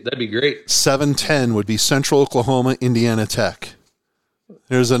 That'd be great. 7-10 would be Central Oklahoma, Indiana Tech.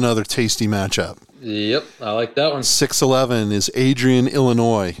 There's another tasty matchup. Yep, I like that one. 6-11 is Adrian,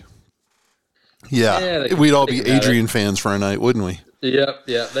 Illinois. Yeah, we'd all be Adrian fans for a night, wouldn't we? Yep,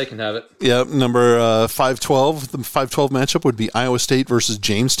 they can have it. Yep, number 5-12, the 5-12 matchup would be Iowa State versus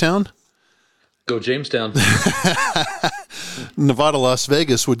Jamestown. Go Jamestown. Nevada, Las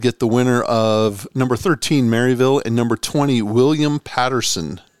Vegas would get the winner of number 13, Maryville, and number 20, William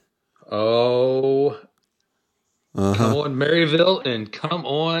Patterson. Oh, come on, Maryville, and come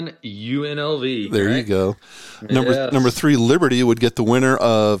on, UNLV. There you go. Number 3, Liberty would get the winner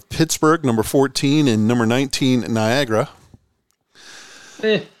of Pittsburgh, number 14, and number 19, Niagara.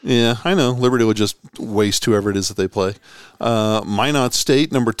 Yeah, I know. Liberty would just waste whoever it is that they play. Minot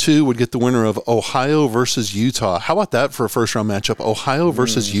State, number 2, would get the winner of Ohio versus Utah. How about that for a first-round matchup? Ohio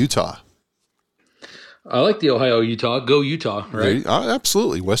versus Utah. I like the Ohio-Utah. Go Utah, right?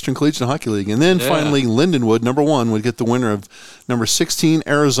 Absolutely. Western Collegiate Hockey League. And then finally, Lindenwood, number 1, would get the winner of number 16,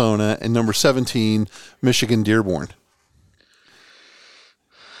 Arizona, and number 17, Michigan Dearborn.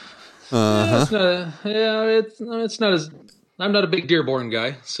 It's not as... I'm not a big Dearborn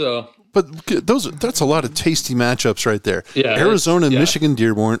guy, so But that's a lot of tasty matchups right there. Yeah, Arizona, Michigan,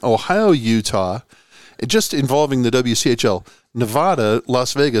 Dearborn, Ohio, Utah, just involving the WCHL. Nevada,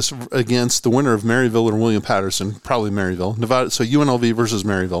 Las Vegas against the winner of Maryville or William Patterson, probably Maryville. Nevada, so UNLV versus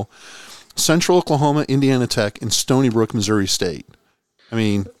Maryville. Central Oklahoma, Indiana Tech, and Stony Brook, Missouri State. I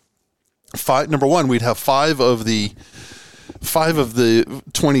mean, number one, we'd have five of the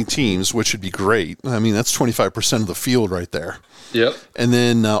 20 teams, which would be great. I mean, that's 25% of the field right there. Yep. And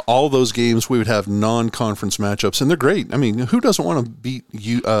then all those games, we would have non-conference matchups, and they're great. I mean, who doesn't want to beat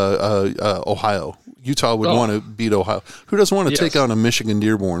Ohio? Utah would want to beat Ohio. Who doesn't want to take on a Michigan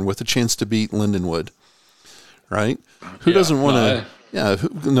Dearborn with a chance to beat Lindenwood, right? Who doesn't want to? Yeah,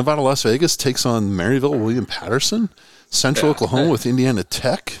 Nevada, Las Vegas takes on Maryville, William Patterson. Central Oklahoma with Indiana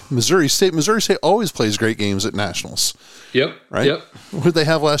Tech. Missouri State always plays great games at nationals. Yep. Right? Yep. Who did they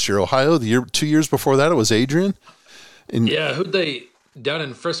have last year? Ohio. 2 years before that, it was Adrian. And who'd they, down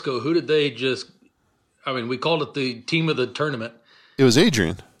in Frisco, who did they just, I mean, we called it the team of the tournament. It was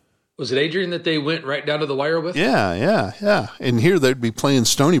Adrian. Was it Adrian that they went right down to the wire with? Yeah. And here they'd be playing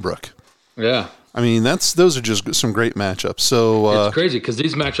Stony Brook. Yeah. I mean, those are just some great matchups. So it's crazy because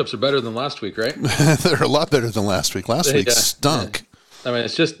these matchups are better than last week, right? They're a lot better than last week. Last week stunk. Yeah. I mean,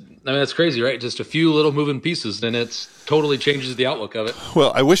 that's crazy, right? Just a few little moving pieces, and it totally changes the outlook of it.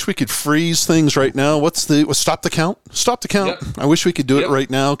 Well, I wish we could freeze things right now. Stop the count? Stop the count. Yep. I wish we could do it right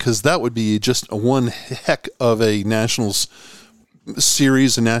now because that would be just one heck of a Nationals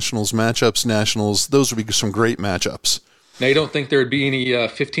series and Nationals matchups. Those would be some great matchups. Now, you don't think there would be any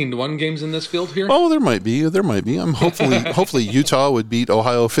 15-1 games in this field here? Oh, there might be. I'm hopefully Utah would beat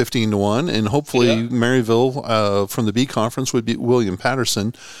Ohio 15-1, and hopefully Maryville from the B Conference would beat William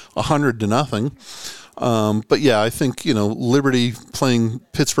Patterson 100-0. But yeah, I think Liberty playing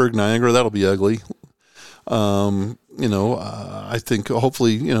Pittsburgh Niagara, that'll be ugly. I think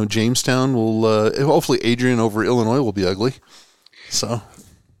hopefully Jamestown will. Hopefully Adrian over Illinois will be ugly. So,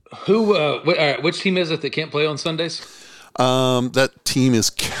 which team is it that can't play on Sundays? That team is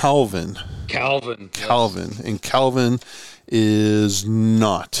Calvin. Calvin. And Calvin is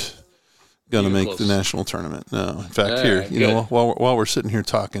not going to make the national tournament. No. In fact, while we're sitting here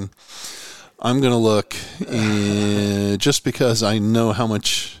talking, I'm going to look, and just because I know how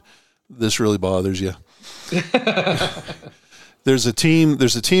much this really bothers you. There's a team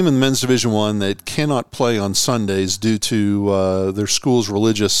in men's Division I that cannot play on Sundays due to their school's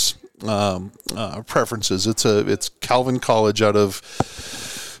religious preferences. It's Calvin College out of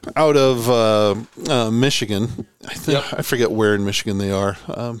Michigan. I forget where in Michigan they are.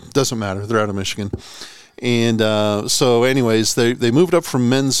 Doesn't matter. They're out of Michigan. And so anyways, they moved up from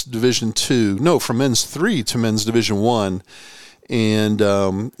men's Division from men's 3 to men's Division 1. And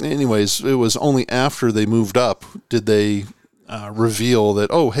anyways, it was only after they moved up did they reveal that,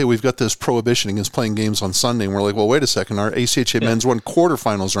 we've got this prohibition against playing games on Sunday. And we're like, well, wait a second. Our ACHA men's 1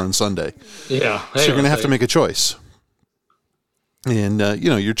 quarterfinals are on Sunday. Yeah. So you're going to have to make a choice. And,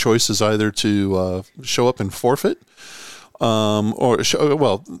 your choice is either to show up and forfeit,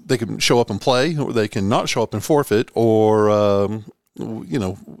 they can show up and play, or they can not show up and forfeit, or,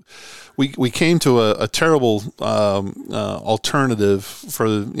 we came to a terrible alternative for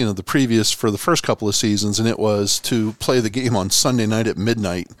the first couple of seasons, and it was to play the game on Sunday night at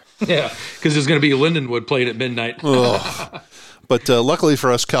midnight. Yeah, because there's going to be Lindenwood playing at midnight. But luckily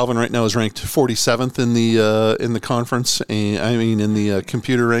for us, Calvin right now is ranked 47th in the conference, and in the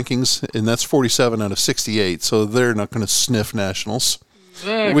computer rankings, and that's 47 out of 68. So they're not going to sniff nationals.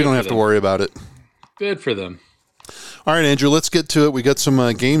 We don't have to worry about it. Good for them. All right, Andrew, let's get to it. We got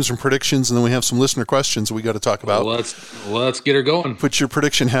some games and predictions, and then we have some listener questions we got to talk about. Let's get her going. Put your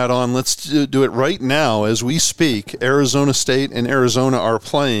prediction hat on. Let's do it right now as we speak. Arizona State and Arizona are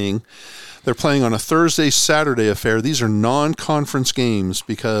playing. They're playing on a Thursday-Saturday affair. These are non-conference games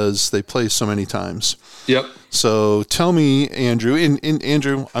because they play so many times. Yep. So tell me, Andrew.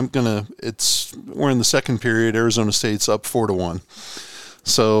 Andrew, we're in the second period. Arizona State's up 4-1.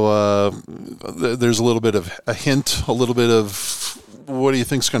 So there's a little bit of a hint, a little bit of what do you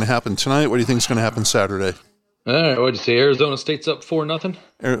think is going to happen tonight? What do you think is going to happen Saturday? All right, what did you say? Arizona State's up 4-0?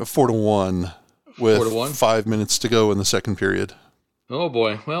 4-1 with 4-1? 5 minutes to go in the second period. Oh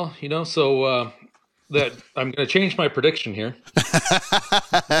boy. Well, so that I'm going to change my prediction here.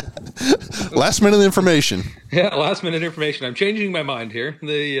 Last minute information. Yeah, last minute information. I'm changing my mind here. I'm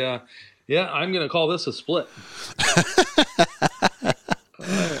going to call this a split.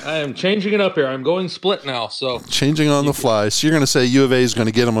 I am changing it up here. I'm going split now. So changing on the fly. So you're going to say U of A is going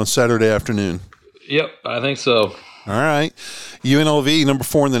to get them on Saturday afternoon. Yep, I think so. All right. UNLV, number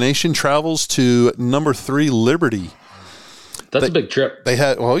 4 in the nation, travels to number 3 Liberty. That's a big trip. They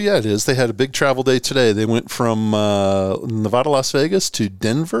had, well, yeah, it is. They had a big travel day today. They went from Nevada, Las Vegas to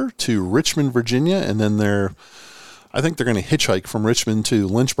Denver to Richmond, Virginia, and then I think they're going to hitchhike from Richmond to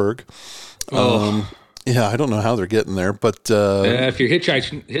Lynchburg. Yeah, I don't know how they're getting there, but if you're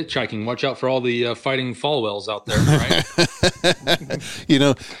hitchhiking, watch out for all the fighting Falwells out there. Right?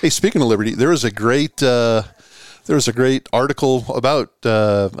 Hey, speaking of Liberty, there was a great article about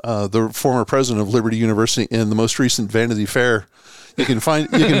the former president of Liberty University in the most recent Vanity Fair. You can find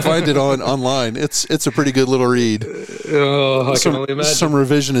it online. It's a pretty good little read. I can only imagine. Some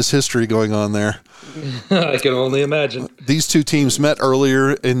revisionist history going on there. I can only imagine. These two teams met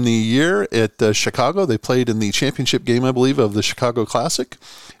earlier in the year at Chicago. They played in the championship game, I believe, of the Chicago Classic,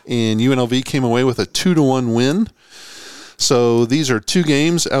 and UNLV came away with a 2-1 win. So these are two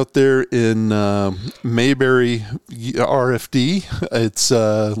games out there in Mayberry, RFD. It's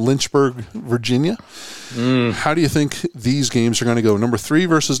Lynchburg, Virginia. How do you think these games are going to go? Number 3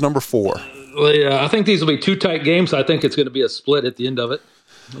 versus number 4? Well, yeah, I think these will be two tight games. I think it's going to be a split at the end of it.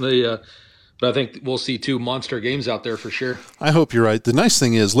 But I think we'll see two monster games out there for sure. I hope you're right. The nice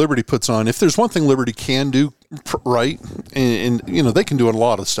thing is Liberty puts on, if there's one thing Liberty can do right, and they can do a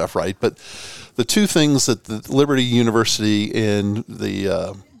lot of stuff right, but the two things that the Liberty University and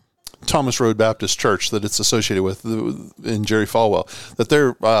the Thomas Road Baptist Church that it's associated with in Jerry Falwell, that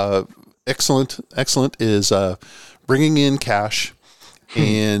they're excellent is bringing in cash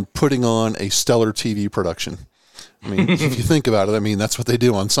and putting on a stellar TV production. I mean, if you think about it, that's what they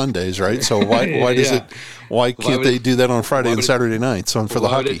do on Sundays, right? So why can't they do that on Friday and Saturday nights for the hockey?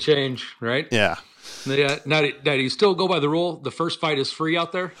 Why would it change, right? Yeah. Now, do you still go by the rule, the first fight is free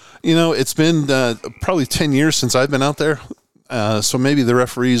out there? It's been probably 10 years since I've been out there. So maybe the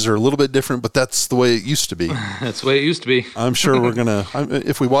referees are a little bit different, but that's the way it used to be. That's the way it used to be. I'm sure we're going to,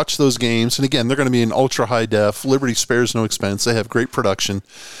 if we watch those games, and again, they're going to be in ultra high def. Liberty spares no expense. They have great production.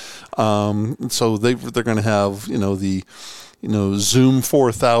 So they're going to have, the Zoom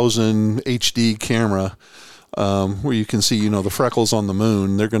 4000 HD camera, where you can see, the freckles on the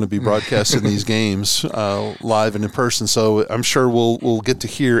moon. They're going to be broadcasting these games live and in person. So I'm sure we'll get to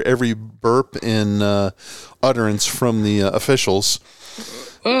hear every burp and utterance from the officials.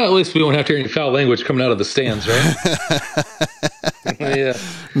 Well, at least we won't have to hear any foul language coming out of the stands, right? Yeah.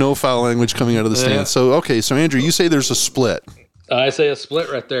 No foul language coming out of the stands. Yeah. So Andrew, you say there's a split. I say a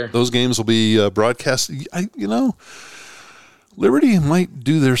split right there. Those games will be broadcast. Liberty might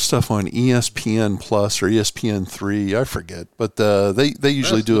do their stuff on ESPN Plus or ESPN3. I forget, but they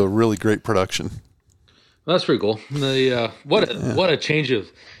usually do a really great production. That's pretty cool. What a change of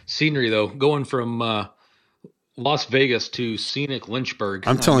scenery though, going from Las Vegas to scenic Lynchburg.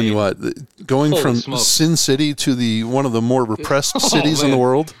 I'm telling you what, going from Sin City to one of the more repressed cities in the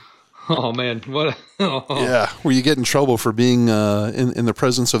world. Oh man, what? Yeah, where you get in trouble for being in the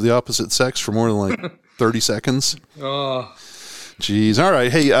presence of the opposite sex for more than 30 seconds. Oh, jeez. All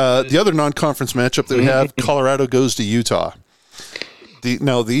right. Hey, the other non-conference matchup that we have, Colorado goes to Utah. They're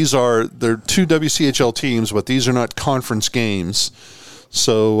two WCHL teams, but these are not conference games.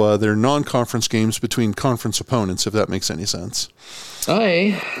 So they're non-conference games between conference opponents, if that makes any sense.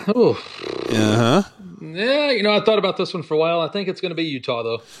 Uh-huh. Yeah, I thought about this one for a while. I think it's going to be Utah,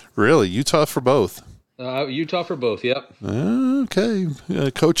 though. Really? Utah for both? Utah for both, yep. Okay.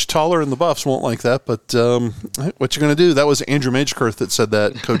 Coach Toller and the Buffs won't like that, but what you going to do? That was Andrew Magekirth that said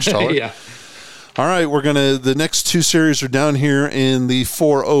that, Coach Toller. Yeah. All right, the next two series are down here in the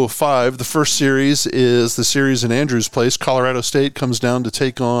 405. The first series is the series in Andrew's place. Colorado State comes down to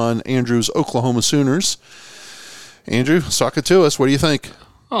take on Andrew's Oklahoma Sooners. Andrew, sock it to us. What do you think?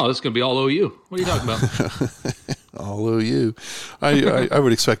 Oh, this is going to be all OU. What are you talking about? All OU. I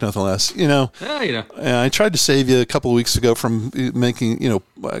would expect nothing less. I tried to save you a couple of weeks ago from making,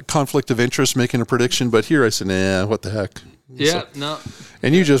 conflict of interest, making a prediction, but here I said, nah, what the heck? Yeah, no.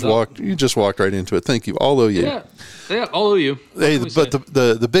 And you just walked right into it. Thank you. All OU. Yeah, all OU. Hey, but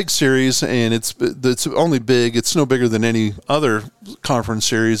the big series, and it's only big. It's no bigger than any other conference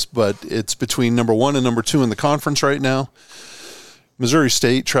series, but it's between number 1 and number 2 in the conference right now. Missouri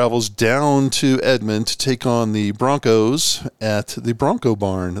State travels down to Edmond to take on the Broncos at the Bronco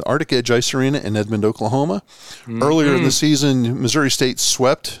Barn, the Arctic Edge Ice Arena in Edmond, Oklahoma. Mm-hmm. Earlier in the season, Missouri State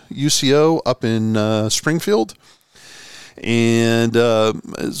swept UCO up in Springfield. And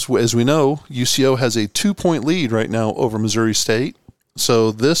as we know, UCO has a 2-point lead right now over Missouri State.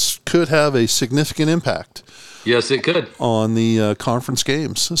 So this could have a significant impact. Yes, it could. On the conference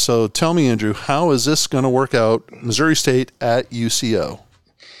games. So tell me, Andrew, how is this going to work out, Missouri State at UCO?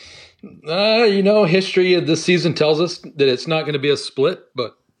 History of this season tells us that it's not going to be a split,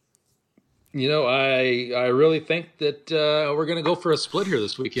 but I really think that we're going to go for a split here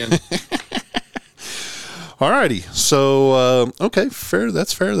this weekend. All righty. So, okay, fair.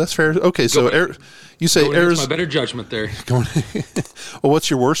 That's fair. Okay, so you say Arizona. My better judgment there. Well, what's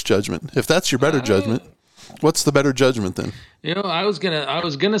your worst judgment? If that's your better judgment, what's the better judgment then? I was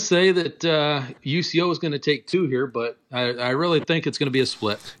gonna say that UCO is gonna take 2 here, but I really think it's gonna be a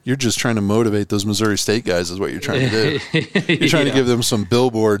split. You're just trying to motivate those Missouri State guys, is what you're trying to do. You're trying to give them some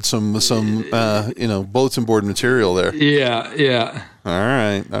billboard, some bulletin board material there. Yeah. All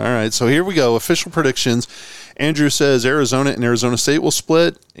right. So here we go. Official predictions. Andrew says Arizona and Arizona State will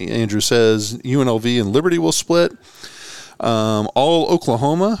split. Andrew says UNLV and Liberty will split. All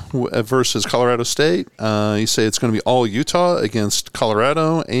Oklahoma versus Colorado State. You say it's going to be all Utah against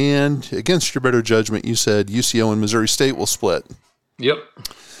Colorado, and against your better judgment, you said UCO and Missouri State will split. Yep.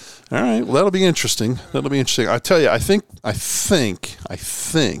 All right. Well, that'll be interesting. I tell you, I think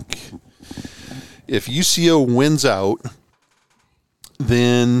if UCO wins out,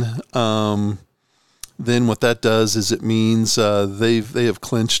 then what that does is it means they have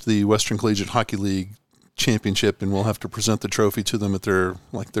clinched the Western Collegiate Hockey League championship, and we'll have to present the trophy to them at their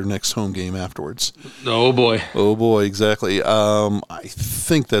next home game afterwards. Oh boy, exactly. I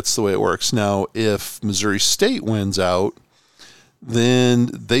think that's the way it works. Now, if Missouri State wins out,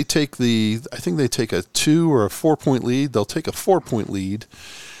 then they take I think they take a 2 or a 4 point lead. They'll take a 4 point lead,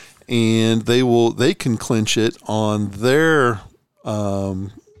 and they can clinch it on their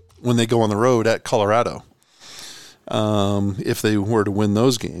when they go on the road at Colorado. If they were to win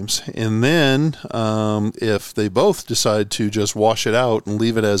those games. And then if they both decide to just wash it out and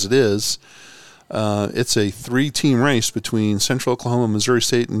leave it as it is, it's a 3-team race between Central Oklahoma, Missouri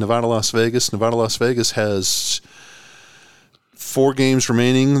State, and Nevada, Las Vegas. Nevada, Las Vegas has 4 games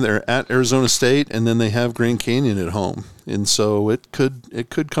remaining. They're at Arizona State, and then they have Grand Canyon at home. And so it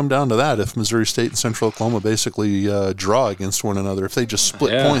could come down to that if Missouri State and Central Oklahoma basically draw against one another, if they just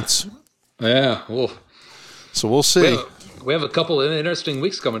split points. Yeah, well... So we'll see. We have a couple of interesting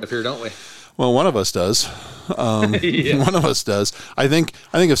weeks coming up here, don't we? Well, one of us does. One of us does. I think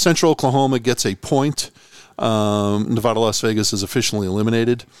if Central Oklahoma gets a point, Nevada, Las Vegas is officially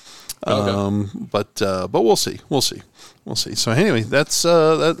eliminated. Okay. But we'll see. So anyway, that's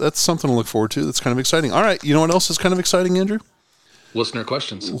something to look forward to. That's kind of exciting. All right, you know what else is kind of exciting, Andrew? Listener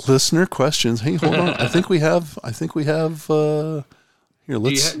questions. Hey, hold on. I think we have. Here,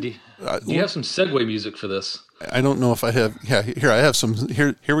 let's. Do you have some segue music for this? I don't know if I have. Yeah, here I have some.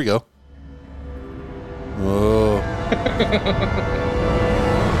 Here we go. Oh.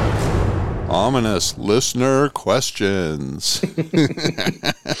 Ominous listener questions.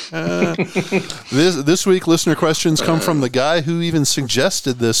 This week, listener questions come from the guy who even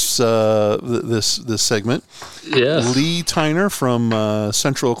suggested this this segment. Yes, Lee Tyner from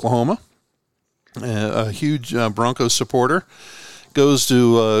Central Oklahoma, a huge Broncos supporter. Goes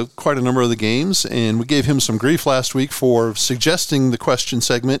to quite a number of the games, and we gave him some grief last week for suggesting the question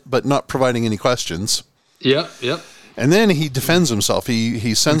segment but not providing any questions. Yep. And then he defends himself.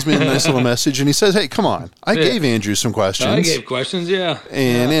 He sends me a nice little message, and he says, "Hey, come on! I gave Andrew some questions. I gave questions, yeah."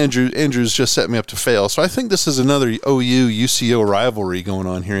 And Andrew's just set me up to fail. So I think this is another OU UCO rivalry going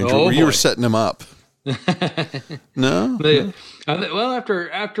on here, Andrew. Where you were setting him up. No. Well,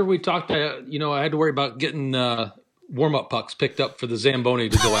 after we talked, I had to worry about getting warm-up pucks picked up for the Zamboni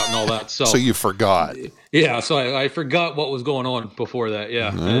to go out and all that. So you forgot. Yeah, so I forgot what was going on before that. Yeah.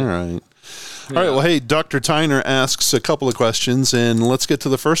 All right. All right. Well, hey, Dr. Tyner asks a couple of questions, and let's get to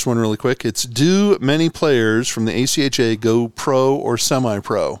the first one really quick. It's, do many players from the ACHA go pro or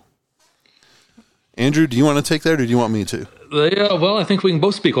semi-pro? Andrew, do you want to take that, or do you want me to? Well, I think we can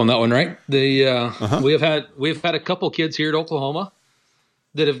both speak on that one, right? We've had a couple kids here at Oklahoma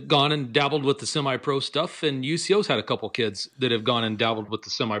that have gone and dabbled with the semi-pro stuff, and UCO's had a couple kids that have gone and dabbled with the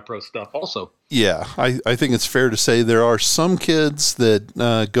semi-pro stuff also. Yeah, I think it's fair to say there are some kids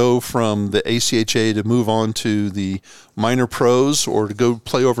that go from the ACHA to move on to the minor pros or to go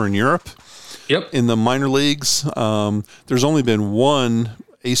play over in Europe. Yep. In the minor leagues. There's only been one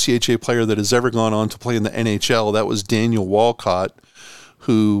ACHA player that has ever gone on to play in the NHL. That was Daniel Walcott,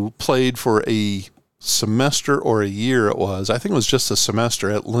 who played for a semester or a year. It was, I think it was just a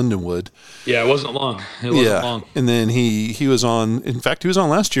semester at Lindenwood. Yeah, it wasn't long. Long. And then he was on, in fact, he was on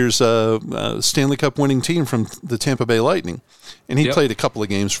last year's Stanley Cup winning team from the Tampa Bay Lightning. And he played a couple of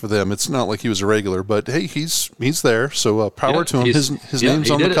games for them. It's not like he was a regular, but hey, he's there. So power to him. His name's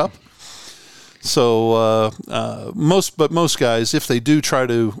on the cup. So most guys, if they do try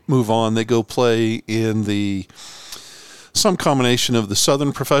to move on, they go play in some combination of the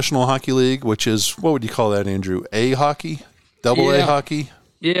Southern Professional Hockey League, which is, what would you call that, Andrew? A hockey? Double A hockey?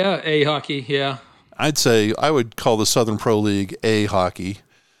 Yeah, A hockey. Yeah. I'd say I would call the Southern Pro League A hockey.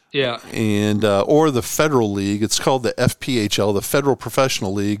 Yeah. And or the Federal League. It's called the FPHL, the Federal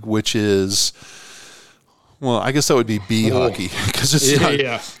Professional League, which is, well, I guess that would be B hockey, because it's not.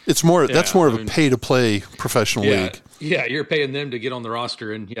 Yeah. It's more. Yeah, that's more of a pay to play professional league. Yeah, you're paying them to get on the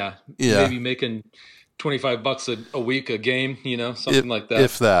roster, and maybe making $25 a week a game, something like that.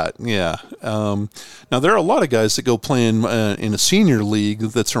 If that, yeah. Now there are a lot of guys that go playing in a senior league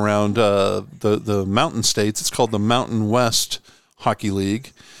that's around the Mountain States. It's called the Mountain West Hockey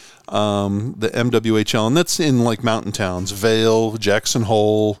League, the MWHL, and that's in like mountain towns, Vail, Jackson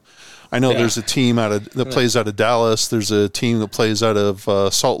Hole. I know there's a team that plays out of Dallas. There's a team that plays out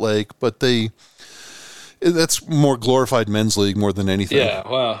of Salt Lake, but that's more glorified men's league more than anything. Yeah,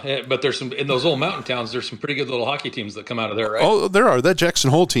 wow. But there's some in those old mountain towns. There's some pretty good little hockey teams that come out of there, right? Oh, there are. That Jackson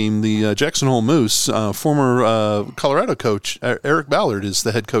Hole team, the Jackson Hole Moose, former Colorado coach Eric Ballard is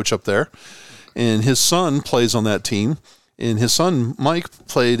the head coach up there, and his son plays on that team. And his son Mike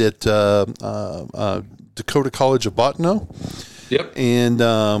played at Dakota College of Bottineau. Yep. And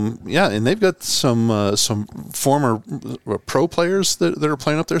and they've got some former pro players that are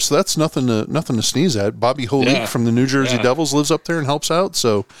playing up there, so that's nothing to sneeze at. Bobby Holik from the New Jersey Devils lives up there and helps out.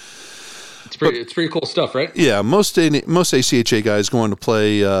 So it's pretty cool stuff, right? Yeah, most ACHA guys go on to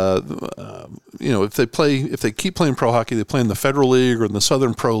play. If they keep playing pro hockey, they play in the Federal League or in the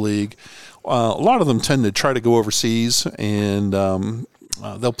Southern Pro League. A lot of them tend to try to go overseas, and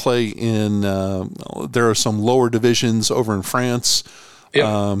they'll play in. There are some lower divisions over in France,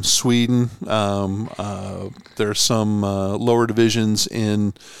 Sweden. There's some lower divisions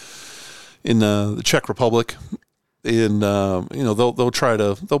in the Czech Republic, and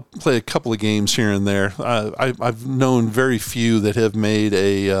they'll play a couple of games here and there. I've known very few that have made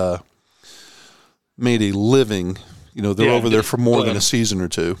a living. They're over there for more than a season or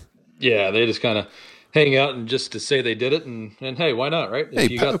two. Yeah, they just kind of hang out and just to say they did it, and hey, why not, right?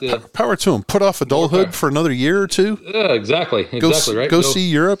 Hey, power to them. Put off adulthood for another year or two. Yeah, exactly, right? Go see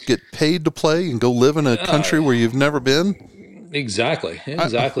Europe, get paid to play, and go live in a country where you've never been. Exactly.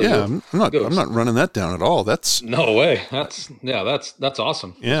 I'm not running that down at all. That's no way. That's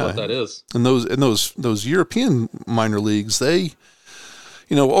awesome. Yeah, that's what that is. And those European minor leagues, they,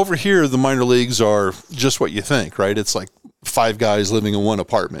 over here the minor leagues are just what you think, right? It's like 5 guys living in one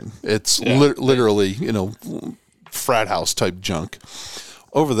apartment. It's literally, frat house type junk.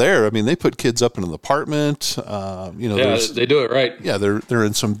 Over there, I mean, they put kids up in an apartment. They do it right. Yeah, they're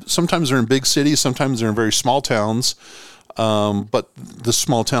in sometimes they're in big cities, sometimes they're in very small towns. But the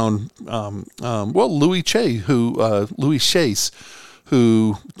small town, Louis Chase, who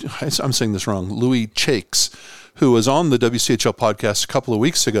I'm saying this wrong, Louis Chakes, who was on the WCHL podcast a couple of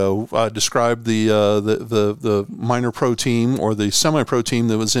weeks ago, described the minor pro team or the semi-pro team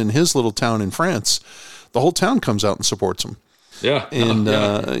that was in his little town in France. The whole town comes out and supports him. Yeah. And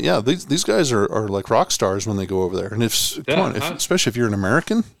these guys are like rock stars when they go over there. And especially if you're an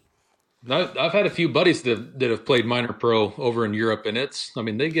American. I've had a few buddies that have played minor pro over in Europe, and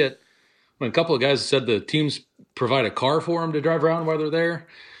when a couple of guys said the teams provide a car for them to drive around while they're there.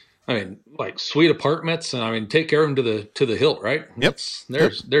 I mean, like sweet apartments, and take care of them to the hilt, right? Yep.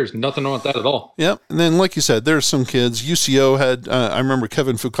 There's nothing wrong with that at all. Yep. And then, like you said, there's some kids. UCO had, I remember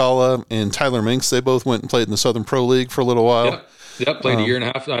Kevin Fukala and Tyler Minks. They both went and played in the Southern Pro League for a little while. Yep. Played a year and a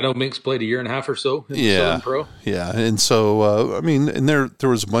half. I know Minks played a year and a half or so in the Southern Pro. Yeah. And so, and there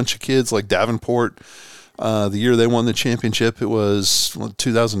was a bunch of kids like Davenport. The year they won the championship, it was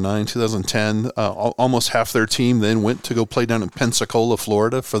 2009, 2010. Almost half their team then went to go play down in Pensacola,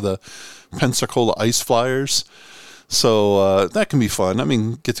 Florida for the Pensacola Ice Flyers. So that can be fun. I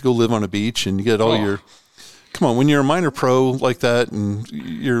mean, get to go live on a beach and you get all your – come on, when you're a minor pro like that and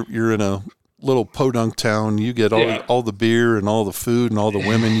you're in a little podunk town, you get all the beer and all the food and all the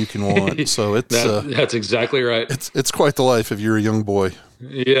women you can want. So it's that's exactly right. It's quite the life if you're a young boy.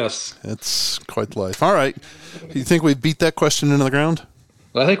 Yes. It's quite the life. All right. You think we beat that question into the ground?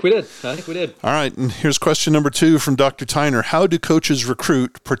 I think we did. All right. And here's question number 2 from Dr. Tyner. How do coaches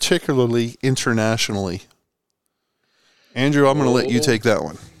recruit, particularly internationally? Andrew, I'm going to let you take that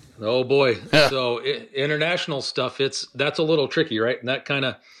one. Oh, boy. Yeah. So international stuff, that's a little tricky, right? And that kind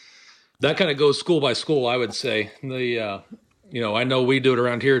of goes school by school, I would say. I know we do it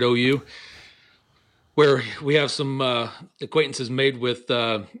around here at OU, where we have some acquaintances made with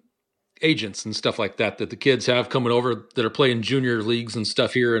agents and stuff like that the kids have coming over that are playing junior leagues and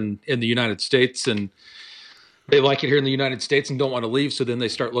stuff here in the United States. And they like it here in the United States and don't want to leave, so then they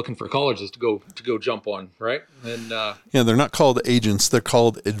start looking for colleges to go jump on, right? And yeah, they're not called agents; they're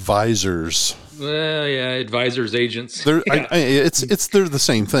called advisors. Advisors, agents. They're they're the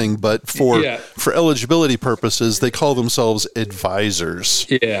same thing, but for eligibility purposes, they call themselves advisors.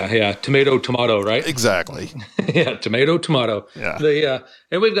 Yeah, tomato, right? Exactly. Yeah, tomato. Yeah.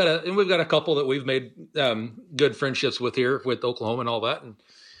 And we've got a couple that we've made good friendships with here with Oklahoma and all that, and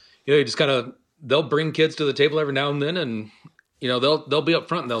you just kind of. They'll bring kids to the table every now and then, and they'll be up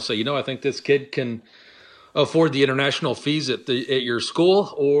front and they'll say, I think this kid can afford the international fees at your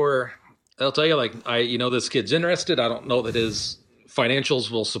school, or they'll tell you this kid's interested. I don't know that his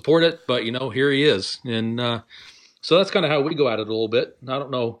financials will support it, but here he is, and so that's kind of how we go at it a little bit. I don't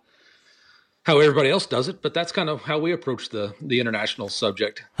know how everybody else does it, but that's kind of how we approach the international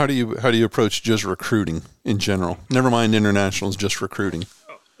subject. How do you approach just recruiting in general? Never mind internationals, just recruiting.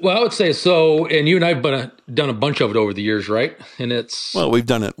 Well, I would say so, and you and I have done a bunch of it over the years, right? And we've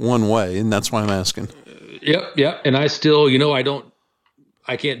done it one way, and that's why I'm asking. Yep. And I still,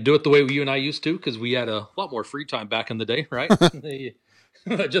 I can't do it the way you and I used to because we had a lot more free time back in the day, right?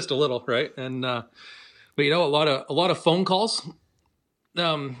 Just a little, right? And but a lot of phone calls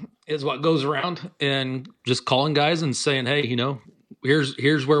is what goes around, and just calling guys and saying, hey,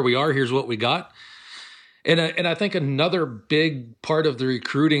 here's where we are, here's what we got. And I think another big part of the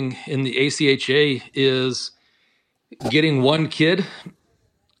recruiting in the ACHA is getting one kid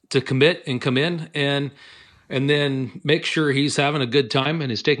to commit and come in and then make sure he's having a good time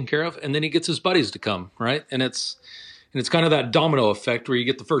and is taken care of, and then he gets his buddies to come, right? And it's kind of that domino effect where you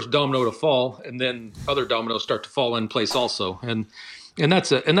get the first domino to fall, and then other dominoes start to fall in place also, and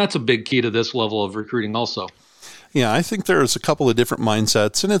that's a big key to this level of recruiting also. Yeah, I think there's a couple of different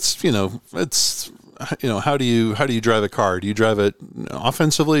mindsets, and it's how do you drive a car? Do you drive it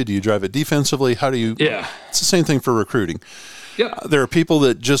offensively? Do you drive it defensively? Yeah. It's the same thing for recruiting. Yeah. There are people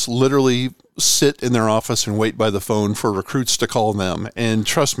that just literally sit in their office and wait by the phone for recruits to call them. And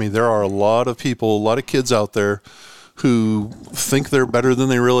trust me, there are a lot of kids out there who think they're better than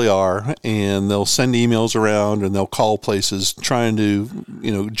they really are, and they'll send emails around and they'll call places trying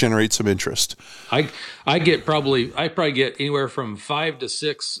to, generate some interest. I probably get anywhere from 5 to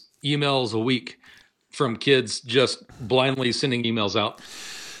 6 emails a week from kids just blindly sending emails out.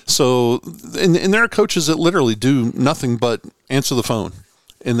 So, and there are coaches that literally do nothing but answer the phone,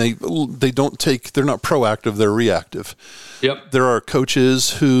 and they're not proactive, they're reactive. Yep. There are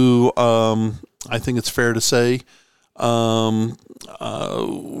coaches who, I think it's fair to say, or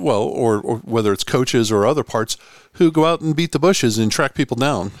whether it's coaches or other parts, who go out and beat the bushes and track people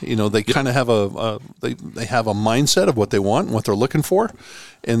down. They kind of have they have a mindset of what they want and what they're looking for,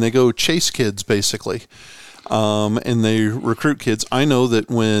 and they go chase kids basically, and they recruit kids. I know that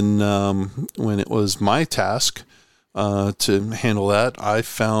when it was my task to handle that, I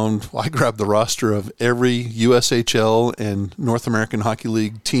grabbed the roster of every USHL and North American Hockey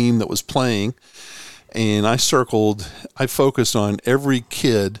League team that was playing, and I focused on every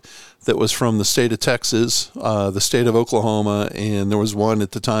kid that was from the state of Texas, the state of Oklahoma, and there was one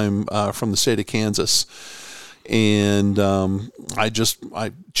at the time from the state of Kansas. And I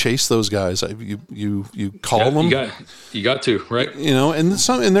chase those guys. You call them. You got to, right? And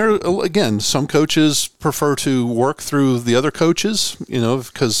some coaches prefer to work through the other coaches,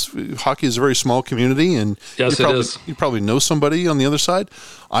 because hockey is a very small community, and yes, it is. You probably know somebody on the other side.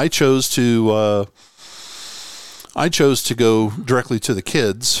 I chose to go directly to the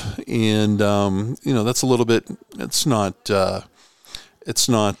kids, and that's a little bit. It's not.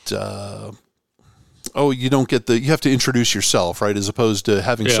 You don't get you have to introduce yourself, right? As opposed to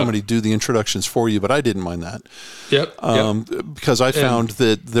having somebody do the introductions for you. But I didn't mind that. Yep. Because I found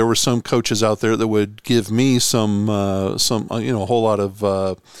that there were some coaches out there that would give me some a whole lot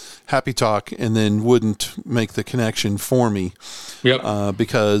of happy talk, and then wouldn't make the connection for me. Yep.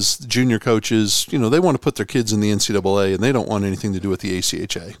 Because junior coaches, they want to put their kids in the NCAA, and they don't want anything to do with the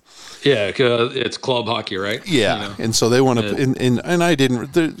ACHA. Yeah, because it's club hockey, right? Yeah, and so they want to, and I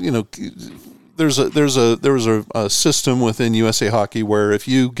didn't, There was a system within USA Hockey where if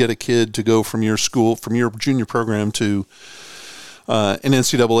you get a kid to go from your junior program to an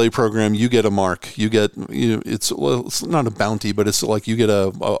NCAA program, you get a mark. You get it's not a bounty, but it's like you get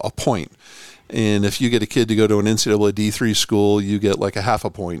a point. And if you get a kid to go to an NCAA D3 school, you get like a half a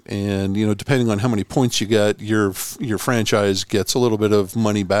point. And depending on how many points you get, your franchise gets a little bit of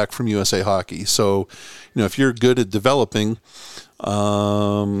money back from USA Hockey. So, if you're good at developing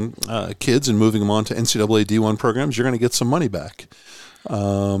kids and moving them on to NCAA D1 programs, you're going to get some money back.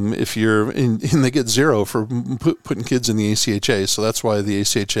 If you're and they get 0 for putting kids in the ACHA, so that's why the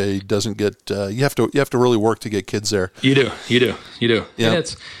ACHA doesn't get. You have to really work to get kids there. You do. Yeah.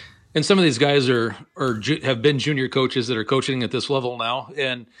 And some of these guys have been junior coaches that are coaching at this level now,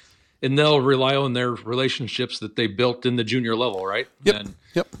 and they'll rely on their relationships that they built in the junior level, right? Yep.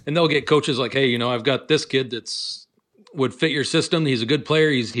 And they'll get coaches like, hey, I've got this kid would fit your system. He's a good player.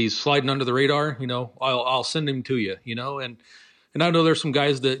 He's sliding under the radar. I'll send him to you. And I know there's some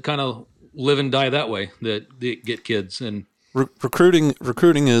guys that kind of live and die that way, that get kids. And recruiting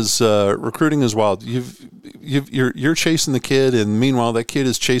is wild. You're chasing the kid, and meanwhile that kid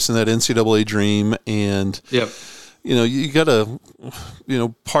is chasing that NCAA dream. And you gotta,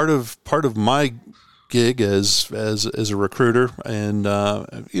 part of my gig as a recruiter, and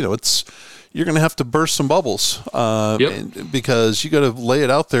you're going to have to burst some bubbles, because you got to lay it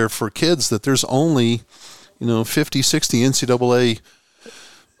out there for kids that there's only 50, 60 NCAA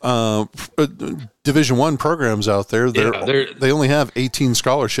Division I programs out there. They only have 18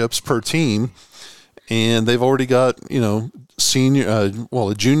 scholarships per team, and they've already got a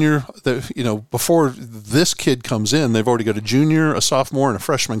junior. Before this kid comes in, they've already got a junior, a sophomore, and a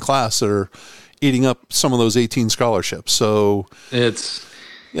freshman class that are eating up some of those 18 scholarships. So there's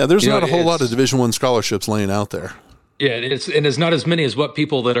not a whole lot of Division I scholarships laying out there. Yeah, it's not as many as what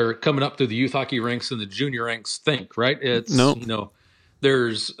people that are coming up through the youth hockey ranks and the junior ranks think, right?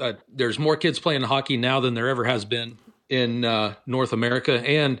 There's more kids playing hockey now than there ever has been in North America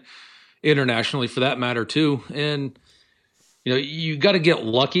and internationally, for that matter, too. And you got to get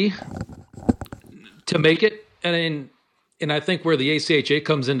lucky to make it. And I think where the ACHA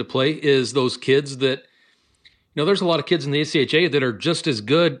comes into play is those kids that. There's a lot of kids in the ACHA that are just as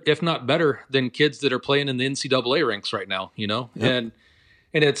good, if not better, than kids that are playing in the NCAA ranks right now, Yep. And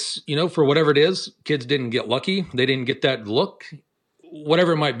it's, for whatever it is, kids didn't get lucky. They didn't get that look,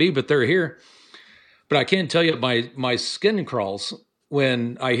 whatever it might be, but they're here. But I can tell you my skin crawls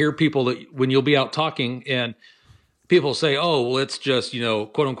when I hear people when you'll be out talking and people say, oh, well, it's just,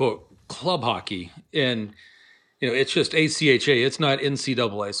 quote unquote, club hockey. And, it's just ACHA. It's not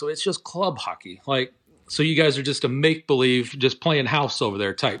NCAA. So it's just club hockey. So you guys are just a make-believe, just playing house over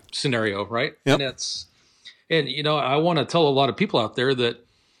there type scenario, right? Yep. And I want to tell a lot of people out there that,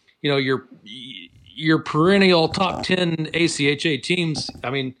 your perennial top 10 ACHA teams, I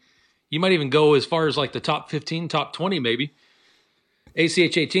mean, you might even go as far as like the top 15, top 20 maybe.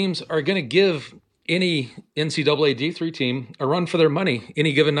 ACHA teams are going to give any NCAA D3 team a run for their money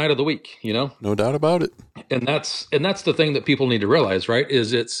any given night of the week, No doubt about it. And that's the thing that people need to realize, right?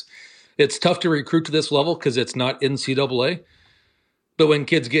 Is it's tough to recruit to this level because it's not NCAA. But when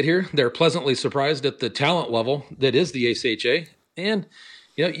kids get here, they're pleasantly surprised at the talent level that is the ACHA. And,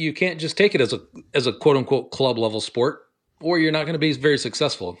 you can't just take it as a quote unquote club level sport, or you're not going to be very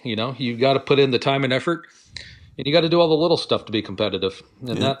successful. You got to put in the time and effort, and you got to do all the little stuff to be competitive.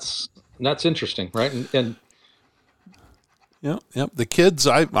 And that's interesting, right? And Yep. The kids,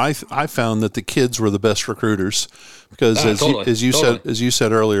 I found that the kids were the best recruiters because as you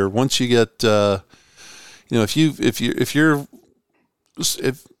said earlier, once you get, if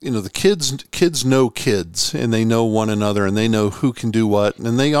the kids know kids and they know one another and they know who can do what,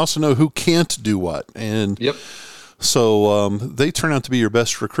 and they also know who can't do what. And so they turn out to be your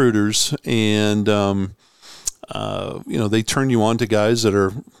best recruiters, and they turn you on to guys that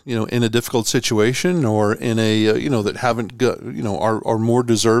are, in a difficult situation or in a, that haven't got, are more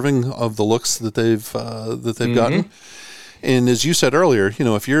deserving of the looks that they've gotten. And as you said earlier,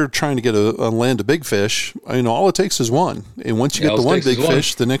 if you're trying to get land a big fish, all it takes is one. And once you get the one big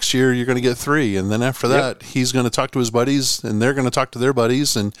fish, the next year you're going to get 3. And then after that, he's going to talk to his buddies and they're going to talk to their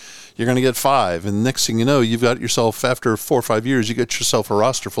buddies and you're going to get 5. And next thing you know, you've got yourself, after 4 or 5 years, you get yourself a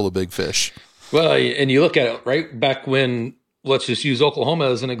roster full of big fish. Well, and you look at it, right? Back when, let's just use Oklahoma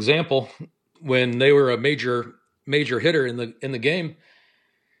as an example, when they were a major hitter in the game,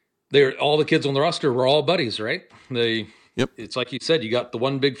 all the kids on the roster were all buddies, right? It's like you said, you got the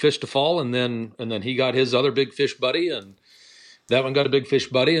one big fish to fall, and then he got his other big fish buddy, and that one got a big fish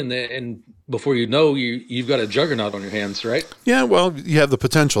buddy, and before you know, you've got a juggernaut on your hands, right? Yeah, well, you have the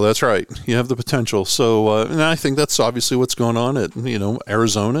potential. That's right. You have the potential. So, and I think that's obviously what's going on at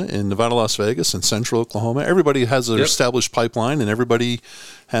Arizona and Nevada, Las Vegas, and Central Oklahoma. Everybody has their established pipeline, and everybody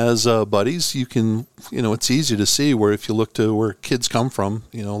has buddies. You can, it's easy to see where if you look to where kids come from.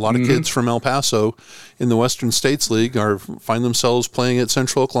 A lot of kids from El Paso in the Western States League find themselves playing at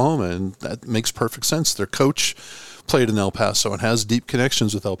Central Oklahoma, and that makes perfect sense. Their coach played in El Paso and has deep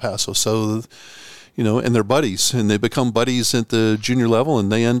connections with El Paso. So, and they're buddies, and they become buddies at the junior level,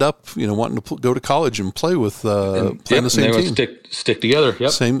 and they end up, wanting to go to college and play with play on the same team. Stick together. Yep.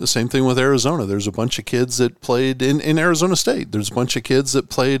 Same thing with Arizona. There's a bunch of kids that played in Arizona State. There's a bunch of kids that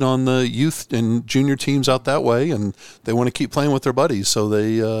played on the youth and junior teams out that way, and they want to keep playing with their buddies. So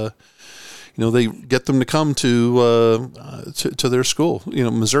they, they get them to come to their school.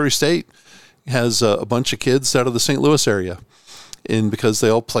 Missouri State has a bunch of kids out of the St. Louis area. And because they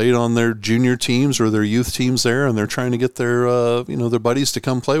all played on their junior teams or their youth teams there, and they're trying to get their their buddies to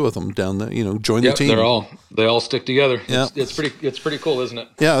come play with them down there, join the team. They all stick together. Yeah. It's pretty cool, isn't it?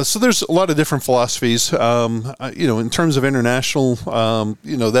 Yeah. So there's a lot of different philosophies. In terms of international,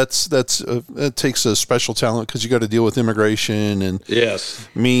 that takes a special talent because you got to deal with immigration and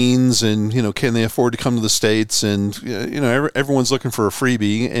means, and can they afford to come to the States? And everyone's looking for a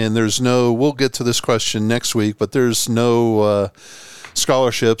freebie, and we'll get to this question next week, but there's no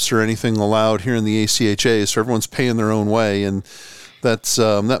scholarships or anything allowed here in the ACHA, so everyone's paying their own way, and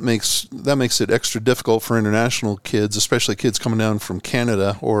that makes it extra difficult for international kids, especially kids coming down from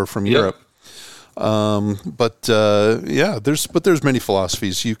Canada or from Europe. There's many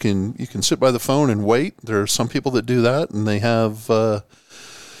philosophies. You can sit by the phone and wait. There are some people that do that, and they have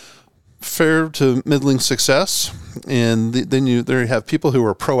fair to middling success, and then you have people who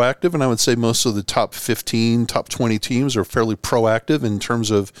are proactive, and I would say most of the top 15, top 20 teams are fairly proactive in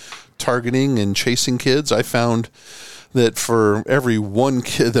terms of targeting and chasing kids. I found that for every one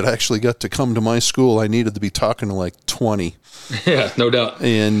kid that actually got to come to my school, I needed to be talking to like 20. Yeah, no doubt.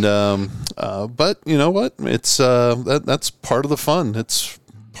 And but you know what? It's that's part of the fun. It's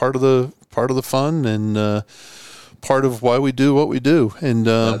part of the fun, and part of why we do what we do. And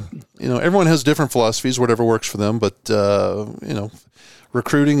everyone has different philosophies, whatever works for them, but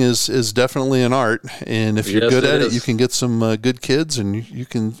recruiting is definitely an art, and if you're good at it, you can get some good kids, and you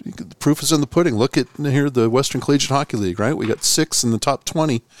can the proof is in the pudding. Look at here, the Western Collegiate Hockey League, right? We got 6 in the top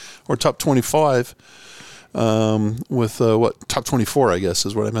 20 or top 25 with top 24, I guess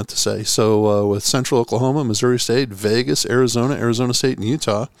is what I meant to say. So with Central Oklahoma, Missouri State, Vegas, Arizona State, and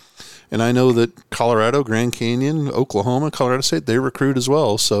Utah. And I know that Colorado, Grand Canyon, Oklahoma, Colorado State, they recruit as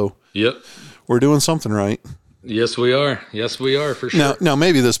well. So we're doing something right. Yes, we are. For sure. Now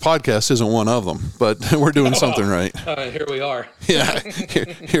maybe this podcast isn't one of them, but we're doing something right. Here we are. Yeah,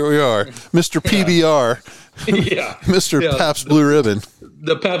 here we are. Mr. PBR. Yeah. Mr. Pabst Blue Ribbon.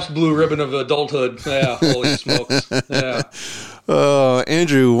 The Pabst Blue Ribbon of adulthood. Yeah, holy smokes. Yeah.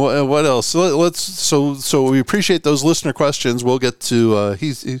 Andrew, what else? So we appreciate those listener questions. We'll get to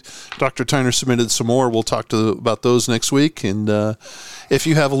Dr. Tyner submitted some more. We'll talk about those next week. And if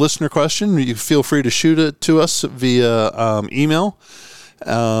you have a listener question, you feel free to shoot it to us via email.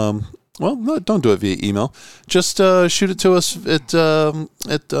 Well, no, don't do it via email. Just shoot it to us at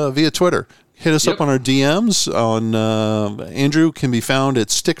via Twitter. Hit us up on our DMs. On Andrew can be found at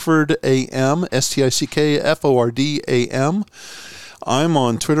Stickford AM, STICKFORD AM. I'm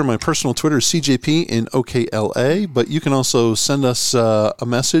on Twitter. My personal Twitter is CJP in OKLA, but you can also send us a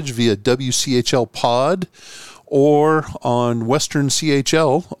message via Wchl Pod or on Western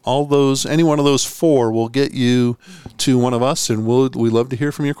CHL. Any one of those 4 will get you to one of us, and we love to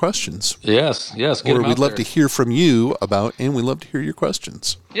hear from your questions. Yes. Or we'd love to hear from you and we love to hear your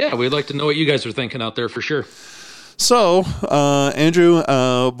questions. Yeah, we'd like to know what you guys are thinking out there for sure. So, Andrew,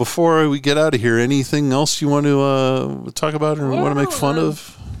 before we get out of here, anything else you want to talk about or want to make fun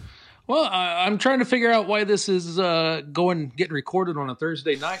of? Well, I'm trying to figure out why this is getting recorded on a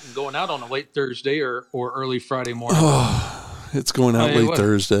Thursday night and going out on a late Thursday or early Friday morning. Oh, it's going out late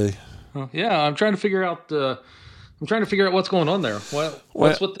Thursday. Yeah, I'm trying to figure out what's going on there.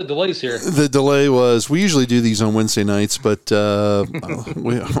 What's with the delays here? The delay was, we usually do these on Wednesday nights, but I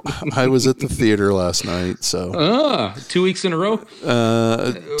was at the theater last night. So 2 weeks in a row? 2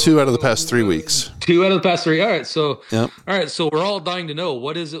 out of the past 3 weeks. 2 out of the past 3. All right. So, so we're all dying to know,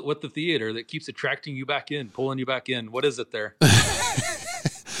 what is it with the theater that keeps attracting you back in, pulling you back in? What is it there?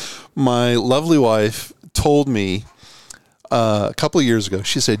 My lovely wife told me a couple of years ago,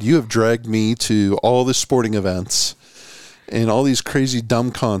 she said, "You have dragged me to all the sporting events and all these crazy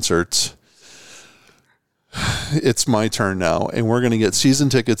dumb concerts. It's my turn now, and we're going to get season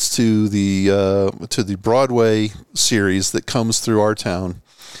tickets to the Broadway series that comes through our town."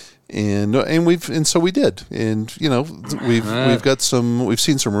 And so we did, and we've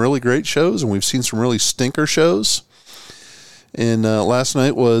seen some really great shows, and we've seen some really stinker shows. And last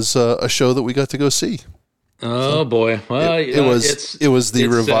night was a show that we got to go see. Oh boy! Well, it was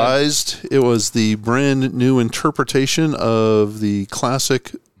the brand new interpretation of the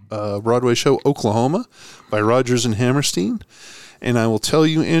classic Broadway show Oklahoma by Rodgers and Hammerstein, And I will tell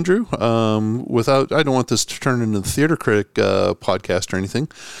you, Andrew, I don't want this to turn into the Theater Critic podcast or anything,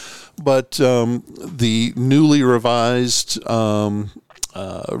 but the newly revised version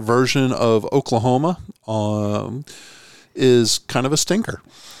of Oklahoma is kind of a stinker.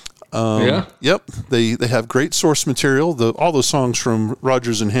 Yep. They have great source material. All those songs from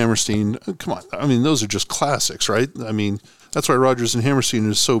Rodgers and Hammerstein. Come on. I mean, those are just classics, right? I mean, that's why Rodgers and Hammerstein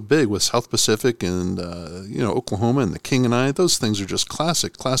is so big with South Pacific and, Oklahoma and The King and I. Those things are just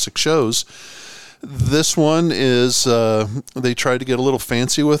classic shows. This one is, they tried to get a little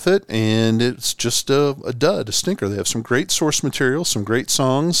fancy with it, and it's just a dud, a stinker. They have some great source material, some great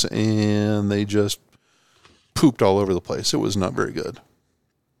songs, and they just pooped all over the place. It was not very good.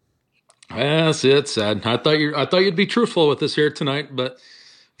 Yeah, see, it's sad. I thought you'd be truthful with us here tonight, but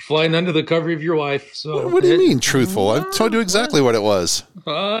flying under the cover of your wife. So what do you mean truthful? I told you exactly what it was.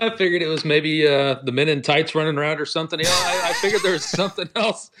 I figured it was maybe the men in tights running around or something. I figured there was something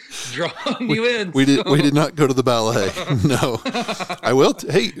else drawing you in. We did not go to the ballet. No, I will.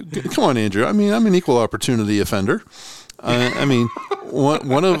 Hey, come on, Andrew. I mean, I'm an equal opportunity offender. I mean,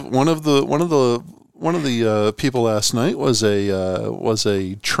 one of the people last night was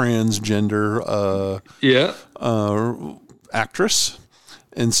a transgender actress,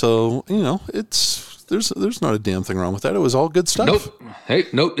 and so there's not a damn thing wrong with that. It was all good stuff. Nope. Hey,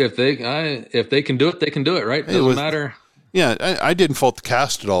 nope. If they can do it, they can do it. Right? Doesn't matter. Yeah, I didn't fault the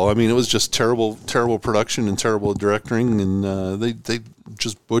cast at all. I mean, it was just terrible production and terrible directing, and they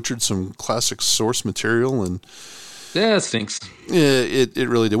just butchered some classic source material and. Yeah, it stinks. Yeah, it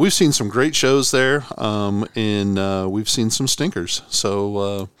really did. We've seen some great shows there, and we've seen some stinkers.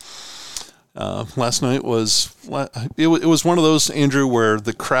 So last night was one of those, Andrew, where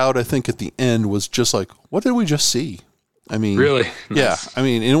the crowd, I think, at the end was just like, "What did we just see?" I mean, really? Yeah. Nice. I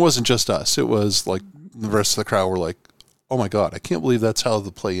mean, and it wasn't just us. It was like the rest of the crowd were like, "Oh my God, I can't believe that's how the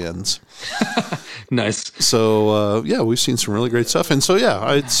play ends." Nice. So we've seen some really great stuff, and so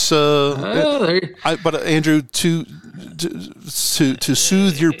it's. But Andrew, to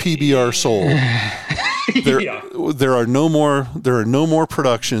soothe your PBR soul, there are no more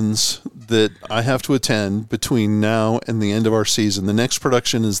productions that I have to attend between now and the end of our season. The next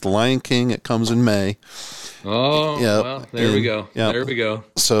production is The Lion King. It comes in May. Oh, yeah. Well, there we go. Yeah. There we go.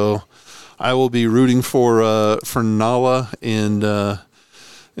 So I will be rooting for Nala and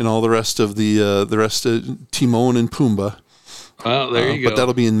all the rest of Timon and Pumbaa. Well, there you go. But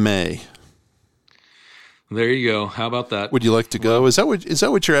that'll be in May. There you go. How about that? Would you like to go? Is that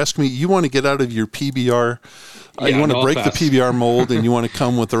what you're asking me? You want to get out of your PBR? You want to break the PBR mold, and you want to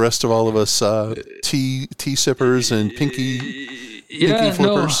come with the rest of all of us tea sippers and pinky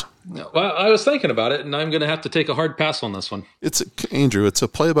flippers? No. Well, I was thinking about it, and I'm going to have to take a hard pass on this one. Andrew, it's a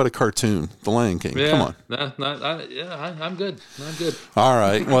play about a cartoon, The Lion King. Yeah, come on. I'm good. I'm good. All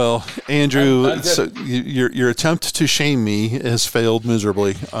right. Well, Andrew, so your attempt to shame me has failed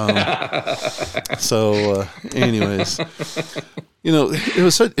miserably. Anyways, it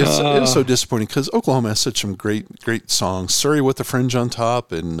was so disappointing because Oklahoma has such some great songs. Surrey with the Fringe on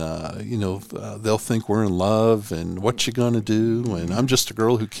Top, and They'll Think We're in Love, and What You Gonna Do, and I'm Just a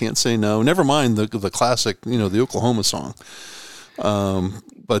Girl Who Can't Say No. Never mind the classic, the Oklahoma song.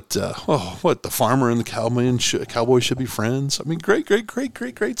 What The Farmer and the Cowboy Should Be Friends. I mean,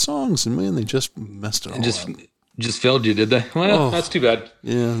 great songs, and man, they just messed it all up. Just failed you, did they? Well, that's too bad.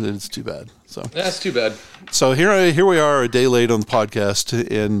 Yeah, it's too bad. So that's too bad. So here we are, a day late on the podcast,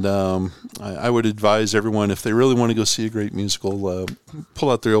 and I would advise everyone, if they really want to go see a great musical, pull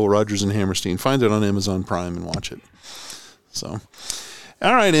out the old Rodgers and Hammerstein, find it on Amazon Prime, and watch it. So,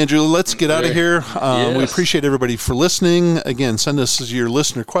 all right, Andrew, let's get out of here. Yes. We appreciate everybody for listening. Again, send us your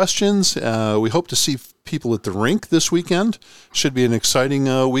listener questions. We hope to see people at the rink this weekend. Should be an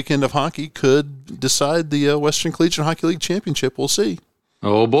exciting weekend of hockey. Could decide the Western Collegiate Hockey League Championship. We'll see.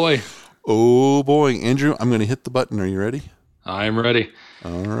 Oh, boy. Andrew, I'm going to hit the button. Are you ready? I'm ready.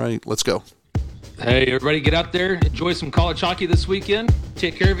 All right, let's go. Hey, everybody, get out there. Enjoy some college hockey this weekend.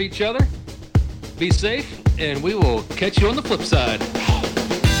 Take care of each other. Be safe, and we will catch you on the flip side.